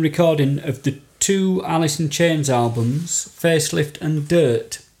used in the recording of the 2 Alice in Chains albums, Facelift and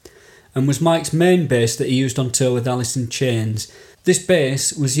Dirt, and was Mike's main bass that he used on tour with Alice in Chains. This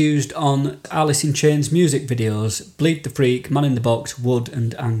bass was used on Alice in Chains music videos, Bleed the Freak, Man in the Box, Wood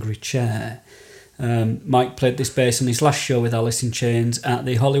and Angry Chair. Mike played this bass on his last show with Alice in Chains at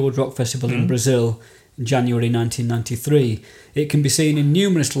the Hollywood Rock Festival in Brazil in January 1993. It can be seen in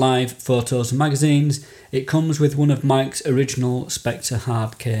numerous live photos and magazines. It comes with one of Mike's original Spectre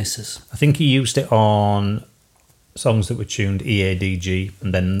hard cases. I think he used it on songs that were tuned EADG,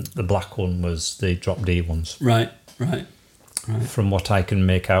 and then the black one was the drop D ones. Right. From what I can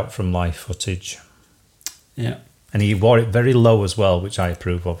make out from live footage. Yeah. And he wore it very low as well, which I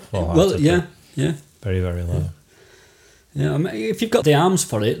approve of. Well, yeah. Very, very low. Yeah, I mean, if you've got the arms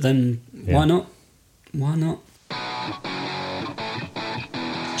for it, then why not? Why not?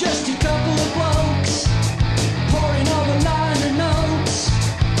 Just a couple of blokes pouring over liner notes.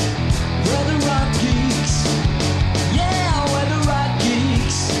 We're the rock geeks. Yeah, we're the rock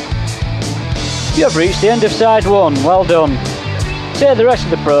geeks. You have reached the end of side 1. Well done. To hear the rest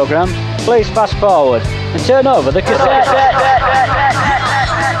of the programme, please fast forward and turn over the cassette.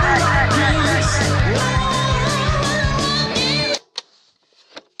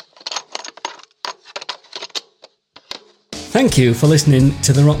 Thank you for listening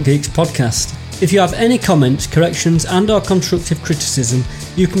to the Rock Geeks podcast. If you have any comments, corrections and or constructive criticism,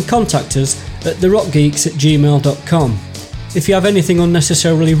 you can contact us at therockgeeks@gmail.com. If you have anything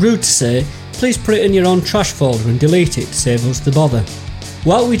unnecessarily rude to say, please put it in your own trash folder and delete it to save us the bother.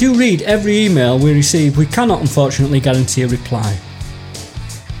 While we do read every email we receive, we cannot unfortunately guarantee a reply.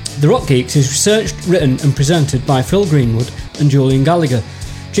 The Rock Geeks is researched, written and presented by Phil Greenwood and Julian Gallagher.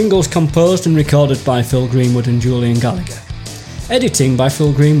 Jingles composed and recorded by Phil Greenwood and Julian Gallagher. Editing by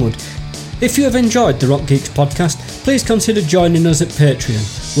Phil Greenwood. If you have enjoyed the Rock Geeks podcast, please consider joining us at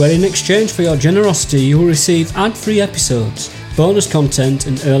Patreon, where in exchange for your generosity you will receive ad-free episodes, bonus content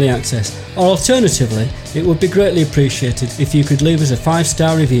and early access, or alternatively, it would be greatly appreciated if you could leave us a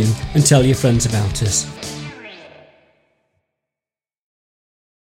 5-star review and tell your friends about us.